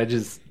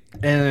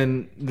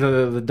 And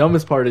the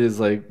dumbest part is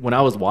when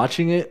I was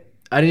watching it,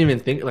 I didn't even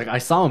think I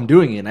saw him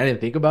doing it and I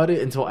didn't think about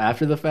it until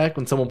after the fact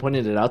when someone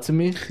pointed it out to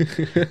me.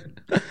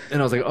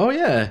 And I was like, "Oh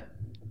yeah.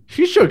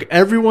 He shook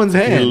everyone's He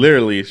hand."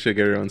 literally shook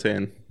everyone's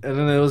hand. And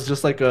then it was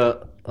just like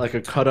a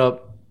cut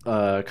up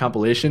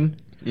compilation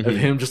of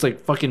him just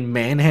fucking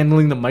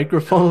manhandling the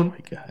microphone.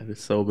 God,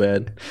 it's so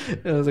bad.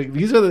 And I was like,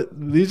 these are the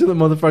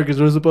motherfuckers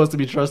we're supposed to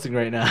be trusting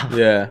right now.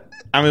 Yeah.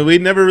 I mean, we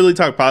never really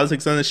talk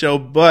politics on the show,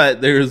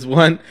 but there's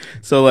one.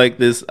 So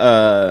this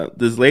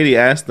lady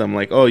asked them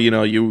 "Oh,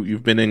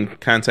 you've been in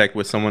contact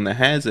with someone that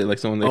has it,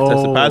 someone that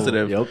tested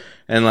positive, Yep.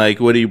 and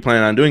what do you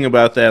plan on doing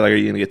about that? Are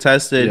you gonna get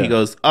tested?" Yeah. He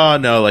goes, "Oh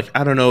no,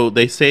 I don't know.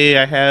 They say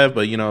I have,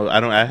 but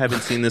I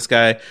haven't seen this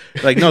guy.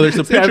 No, there's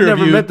a See, I've picture of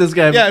never you. met this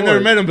guy Yeah, I've before.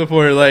 never met him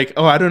before.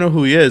 Oh, I don't know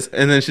who he is."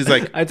 And then she's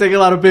like, I take a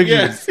lot of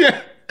pictures.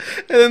 yeah.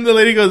 And then the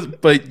lady goes,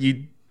 "But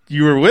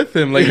you were with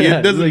him. Yeah,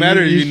 it doesn't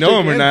matter if you know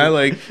him or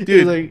not. He's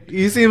Dude,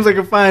 he seems like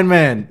a fine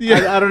man.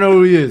 Yeah. I don't know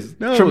who he is.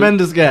 No.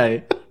 Tremendous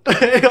guy."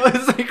 I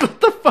was like, what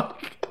the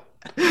fuck?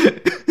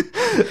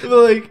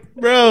 But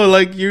bro,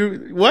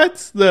 you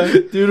what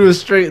the? dude was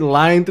straight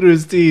lying through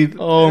his teeth.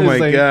 Oh It's my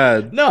like,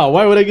 God. No,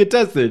 why would I get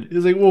tested?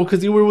 He's like, well,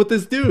 because you were with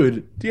this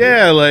dude.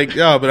 Yeah,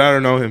 oh, but I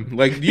don't know him.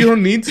 You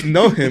don't need to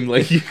know him.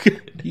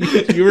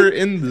 You were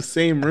in the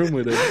same room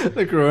with him.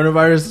 The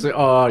coronavirus is like,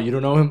 oh, you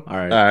don't know him? All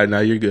right. All right, now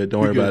you're good.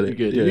 Don't worry about it.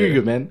 You're good. Yeah, You're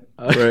good, man.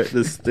 Right, this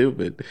is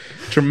stupid.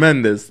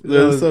 Tremendous.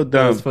 That was so That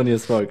dumb. was funny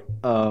as fuck.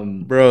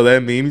 Bro,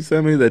 that meme you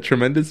sent me, that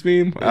tremendous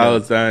meme, I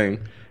was dying.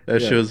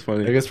 That shit was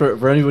funny. I guess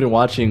for anybody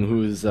watching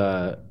who's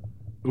Oh,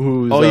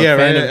 a yeah,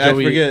 fan right. of I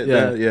Joey, forget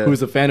that, yeah.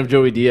 who's a fan of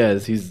Joey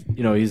Diaz. He's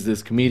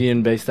this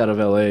comedian based out of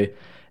LA,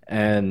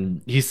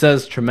 and he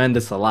says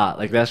tremendous a lot.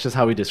 That's just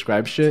how he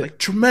describes shit.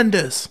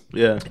 Tremendous.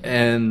 Yeah.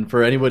 And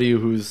for anybody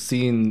who's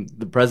seen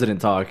the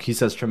president talk, he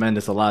says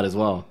tremendous a lot as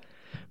well.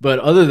 But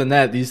other than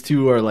that, these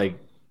two are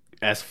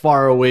as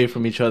far away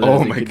from each other. Oh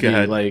as they my could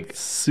God. be.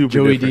 Super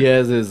Joey different.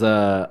 Diaz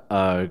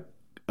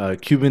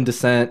is Cuban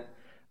descent.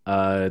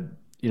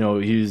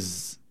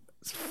 He's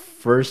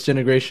first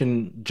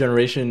generation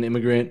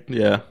immigrant.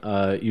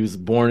 Yeah. He was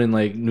born in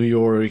New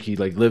York. He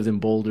lived in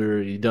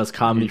Boulder. He does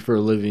comedy for a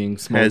living.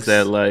 Smokes. Has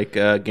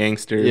that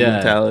gangster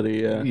mentality.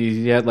 Yeah.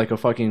 He had a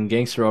fucking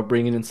gangster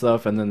upbringing and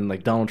stuff. And then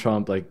Donald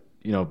Trump,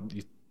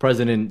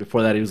 president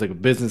before that, he was a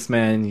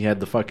businessman. He had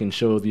the fucking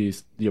show The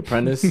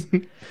Apprentice.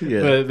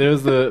 Yeah. But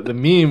there's the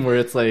meme where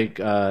it's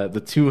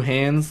the two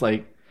hands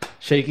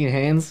shaking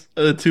hands.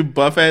 The two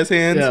buff ass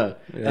hands. Yeah.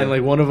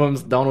 And one of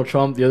them's Donald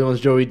Trump, the other one's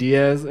Joey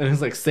Diaz,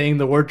 and it's saying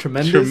the word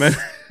tremendous.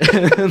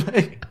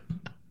 And,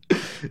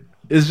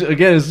 it's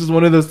just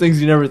one of those things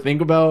you never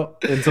think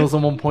about until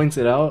someone points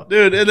it out.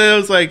 Dude, and then it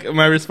was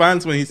my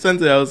response when he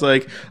sent it, I was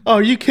like, "Oh,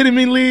 are you kidding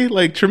me,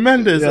 Lee?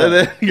 Tremendous." Yeah. And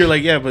then you're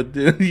like, "Yeah, but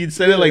you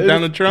said it like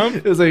Donald Trump."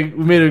 It was we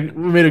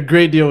made a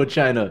great deal with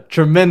China.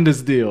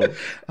 Tremendous deal.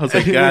 I was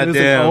like, And "God it's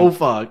damn." oh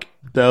fuck.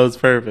 That was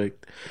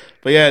perfect.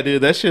 But yeah,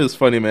 dude, that shit is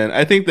funny, man.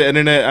 I think the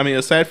internet, I mean,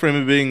 aside from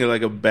it being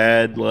like a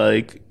bad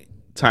like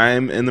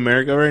time in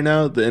America right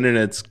now, the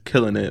internet's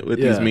killing it with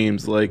these Yeah.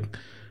 memes. Like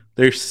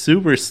they're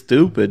super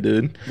stupid,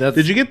 dude. That's-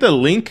 Did you get the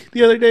link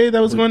the other day that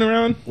was going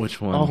around?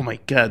 Which one? Oh my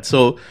god!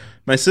 So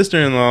my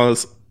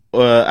sister-in-law's,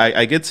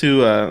 I get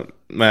to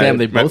my Damn,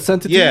 they both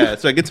sent it to yeah. you?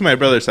 So I get to my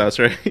brother's house,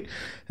 right?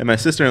 And my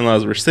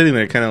sister-in-laws were sitting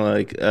there, kind of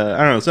like I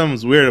don't know, something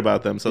was weird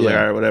about them. So I was like, Yeah.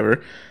 all right,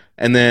 whatever.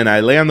 And then I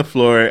lay on the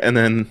floor, and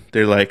then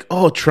they're like,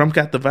 "Oh, Trump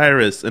got the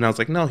virus," and I was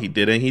like, "No, he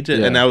didn't. He just."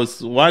 Yeah. And I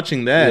was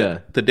watching that Yeah.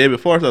 the day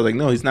before, so I was like,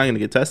 "No, he's not going to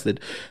get tested."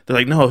 They're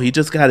like, "No, he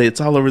just got it.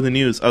 It's all over the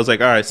news." I was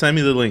like, "All right, send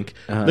me the link."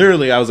 Uh-huh.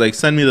 Literally, I was like,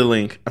 "Send me the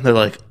link," and they're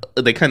like,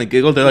 they kind of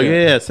giggled. They're like,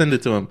 Yeah. "Yeah, send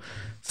it to him."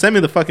 Send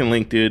me the fucking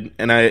link, dude.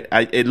 And I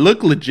it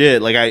looked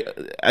legit. Like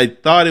I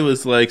thought it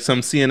was like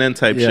some CNN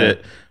type Yeah.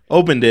 shit.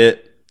 Opened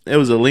it. It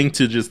was a link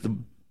to just the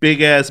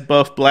big ass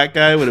buff black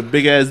guy with a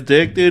big ass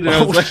dick, dude. And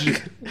I was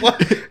like,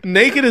 what?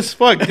 Naked as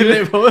fuck,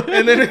 dude.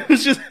 And then it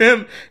was just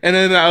him. And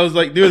then I was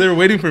like, dude, they were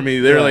waiting for me.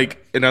 They were Yeah.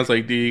 like, and I was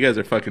like, dude, you guys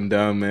are fucking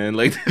dumb, man.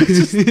 Like, this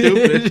is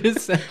stupid.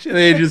 Just sent you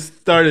They that. just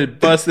started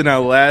busting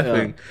out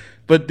laughing. Yeah.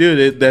 But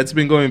dude, that's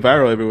been going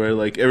viral everywhere.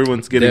 Like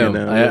everyone's getting Damn,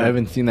 it now. I Yeah.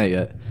 haven't seen that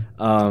yet.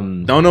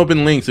 Don't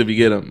open links if you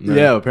get them. No.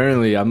 Yeah,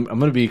 apparently I'm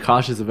gonna be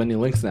cautious of any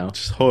links now.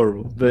 It's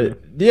horrible. But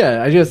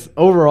yeah, I just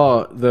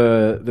overall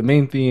the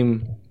main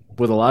theme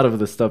with a lot of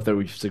the stuff that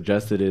we've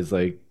suggested is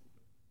like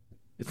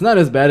it's not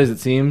as bad as it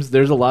seems.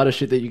 There's a lot of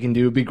shit that you can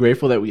do. Be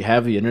grateful that we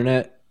have the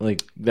internet,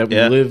 like that we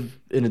Yeah. live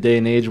in a day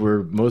and age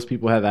where most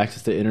people have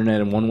access to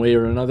internet in one way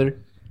or another.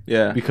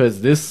 Yeah.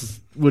 Because this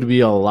would be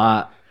a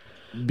lot.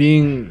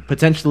 Being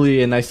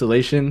potentially in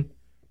isolation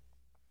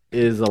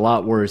is a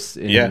lot worse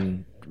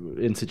in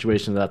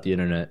situations without the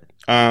internet.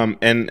 And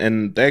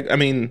that, I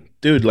mean,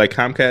 dude, like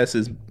Comcast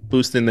is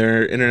boosting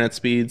their internet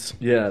speeds.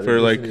 Yeah, For,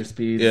 they're like, boosting their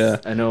speeds. yeah.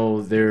 I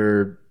know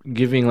they're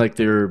giving like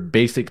their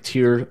basic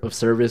tier of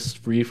service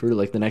free for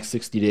like the next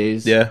 60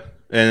 days. Yeah.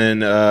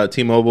 And then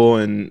T-Mobile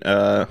and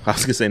I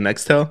was gonna say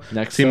Nextel.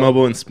 Nextel.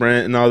 T-Mobile and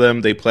Sprint and all them,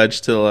 they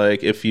pledge to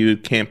like if you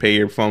can't pay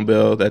your phone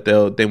bill that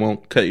they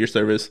won't cut your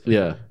service.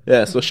 Yeah.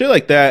 Yeah, so shit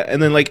like that.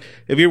 And then like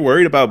if you're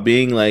worried about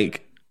being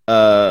like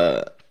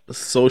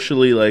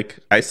socially like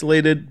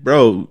isolated,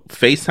 bro,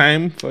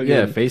 FaceTime, fucking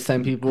Yeah,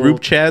 FaceTime people, group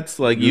chats,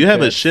 like you group have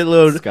chats, a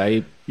shitload.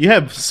 Skype. You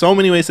have so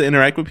many ways to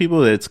interact with people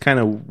that it's kind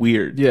of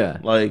weird. Yeah.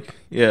 Like,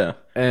 yeah.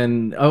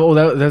 And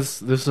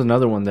this is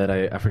another one that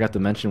I forgot to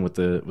mention with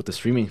the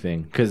streaming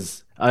thing,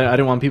 because I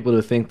didn't want people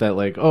to think that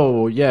like, oh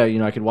well, yeah, you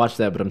know, I could watch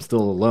that, but I'm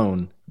still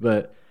alone.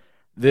 But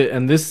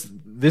this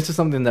is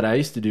something that I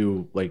used to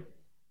do like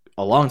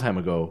a long time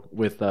ago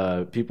with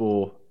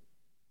people,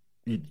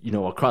 you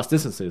know, across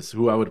distances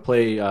who I would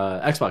play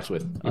Xbox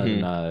with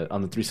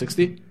on the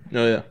 360.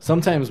 Oh, yeah.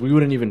 Sometimes we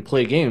wouldn't even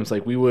play games.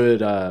 Like we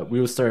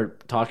would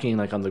start talking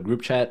like on the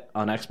group chat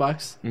on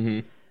Xbox,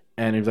 Mm-hmm.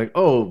 and he'd be like,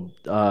 "Oh,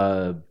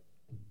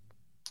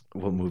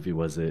 what movie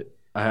was it?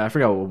 I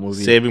forgot what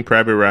movie." Saving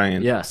Private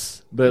Ryan.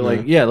 Yes, but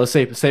like, yeah, let's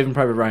say Saving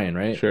Private Ryan,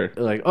 right? Sure.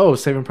 Like, oh,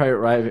 Saving Private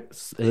Ryan.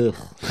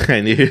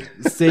 I knew.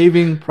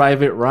 Saving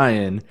Private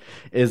Ryan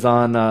is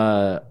on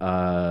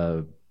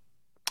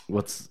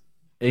what's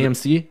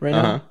AMC right now.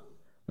 Uh-huh.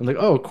 I'm like,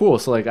 oh, cool.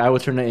 So like, I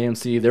would turn to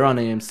AMC. They're on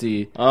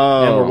AMC,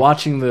 Oh. and we're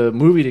watching the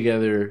movie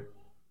together.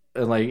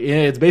 And like,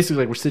 yeah, it's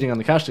basically like we're sitting on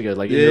the couch together,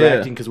 like Yeah.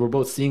 interacting because we're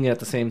both seeing it at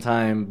the same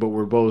time, but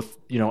we're both,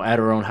 you know, at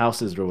our own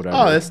houses or whatever.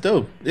 Oh, that's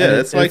dope. Yeah, And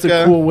that's like it's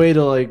a cool way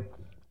to like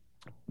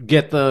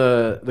get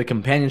the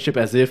companionship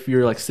as if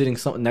you're like sitting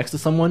next to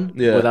someone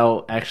Yeah.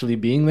 without actually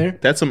being there.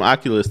 that's some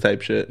Oculus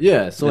type shit.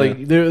 Yeah, so Yeah.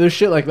 like there's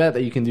shit like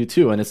that you can do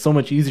too, and it's so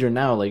much easier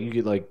now. Like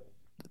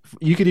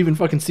you could even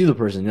fucking see the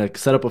person. You like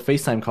set up a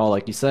FaceTime call,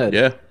 like you said.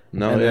 Yeah.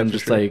 No, and yeah, then for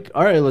just sure. like,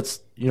 all right, let's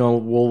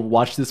we'll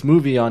watch this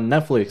movie on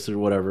Netflix or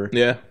whatever.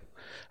 Yeah.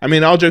 I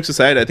mean, all jokes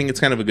aside, I think it's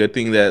kind of a good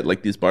thing that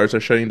like these bars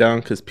are shutting down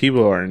because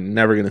people are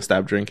never gonna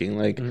stop drinking.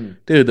 Like,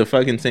 dude, the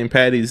fucking St.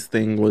 Patty's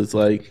thing was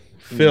like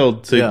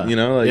filled to Yeah. you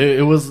know, like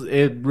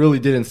it really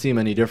didn't seem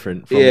any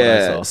different from what I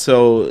yeah. saw.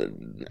 So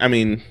I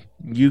mean,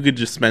 you could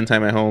just spend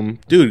time at home,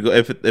 dude.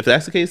 If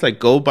that's the case, like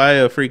go buy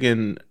a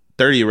freaking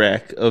 30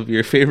 rack of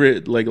your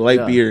favorite like light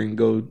Yeah. beer and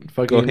go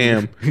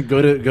ham.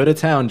 go to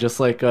town, just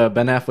like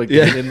Ben Affleck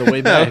Yeah, did in The Way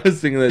I Back. was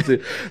thinking that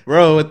too,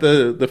 bro. With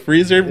the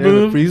freezer Yeah,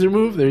 move, the freezer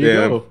move. There you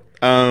yeah. go.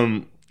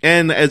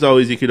 And as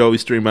always, you could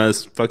always stream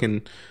us,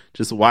 fucking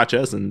just watch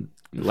us and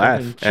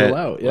laugh, chill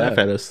out, yeah. laugh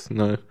at us.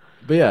 No,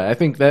 But yeah, I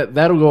think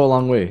that'll go a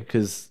long way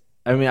because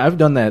I mean I've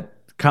done that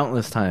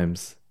countless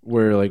times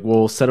where like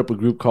we'll set up a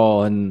group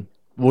call and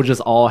we'll just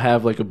all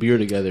have like a beer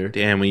together.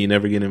 damn, when you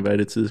never get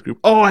invited to this group.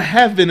 Oh, I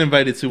have been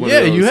invited to one. Yeah,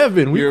 of those. you have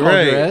been. We You're called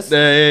right. your ass.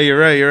 Yeah, you're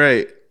right. You're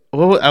right.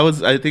 Well,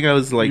 I think I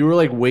was like, You were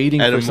like waiting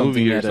at for a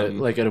something movie or at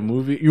something. a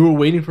movie. You were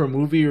waiting for a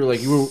movie, or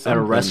like you were at a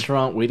Something.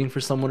 restaurant waiting for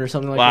someone or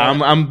something like wow,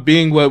 that. I'm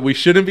being what we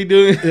shouldn't be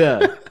doing. Yeah,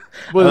 I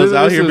but was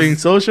out this here was- being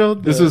social.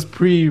 This was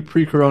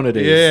pre-Corona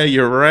days. Yeah,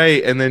 you're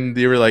right. And then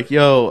they were like,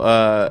 "Yo,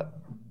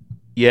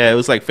 Yeah, it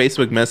was like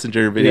Facebook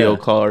Messenger video Yeah.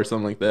 call or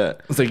something like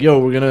that. It's like, yo,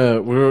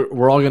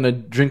 we're all gonna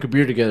drink a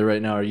beer together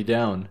right now. Are you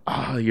down?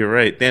 Oh, you're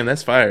right. Damn,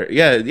 that's fire.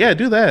 Yeah,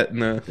 do that.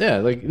 No. Yeah,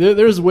 like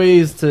there's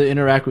ways to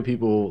interact with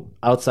people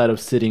outside of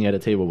sitting at a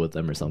table with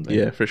them or something.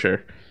 Yeah, for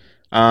sure.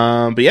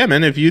 But yeah,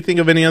 man, if you think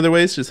of any other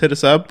ways, just hit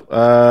us up.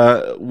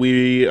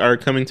 We are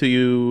coming to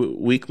you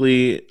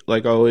weekly,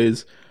 like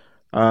always.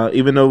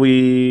 Even though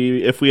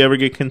if we ever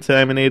get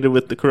contaminated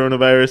with the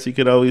coronavirus, you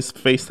could always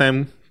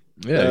FaceTime.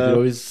 Yeah, you can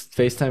always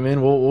FaceTime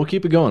in. We'll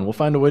keep it going. We'll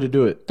find a way to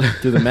do it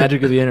through the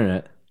magic of the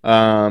internet.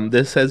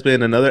 This has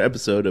been another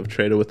episode of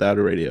Trader Without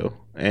a Radio.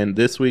 And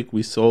this week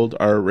we sold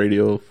our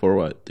radio for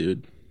what,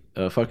 dude?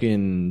 A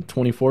fucking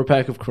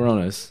 24-pack of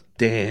Coronas.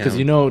 Damn. Because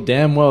you know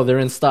damn well they're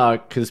in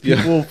stock. Because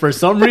people, for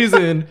some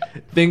reason,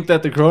 think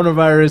that the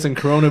coronavirus and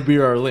Corona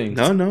beer are linked.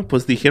 No,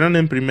 pues dijeron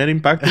en Primer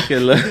Impacto que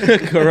el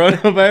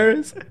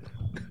coronavirus.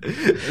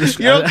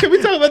 Yo, can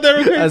we talk about that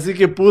real quick? Así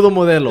que puro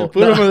modelo.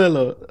 Puro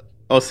modelo.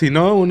 O si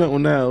no,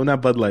 una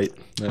Bud Light.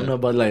 Una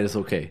Bud Light is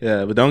okay.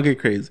 Yeah, but don't get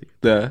crazy.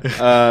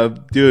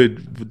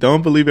 Dude,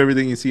 don't believe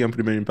everything you see on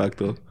Primer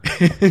Impacto.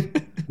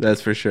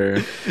 That's for sure.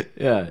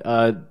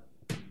 Yeah.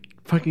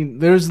 Fucking,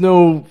 there's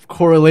no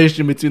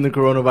correlation between the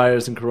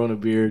coronavirus and Corona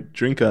beer.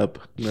 Drink up.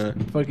 Nah.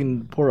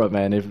 Fucking pour up,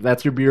 man. If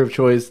that's your beer of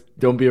choice,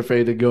 don't be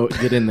afraid to go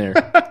get in there.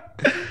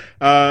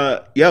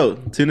 Yo,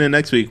 tune in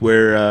next week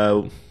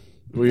where...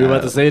 Were you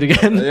about to say it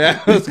again?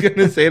 Yeah, I was going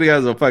to say it again. I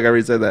was like, fuck, I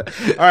already said that.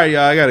 All right,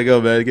 y'all, I got to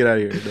go, man. Get out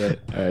of here.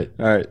 All right.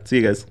 All right, see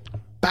you guys.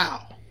 Bow.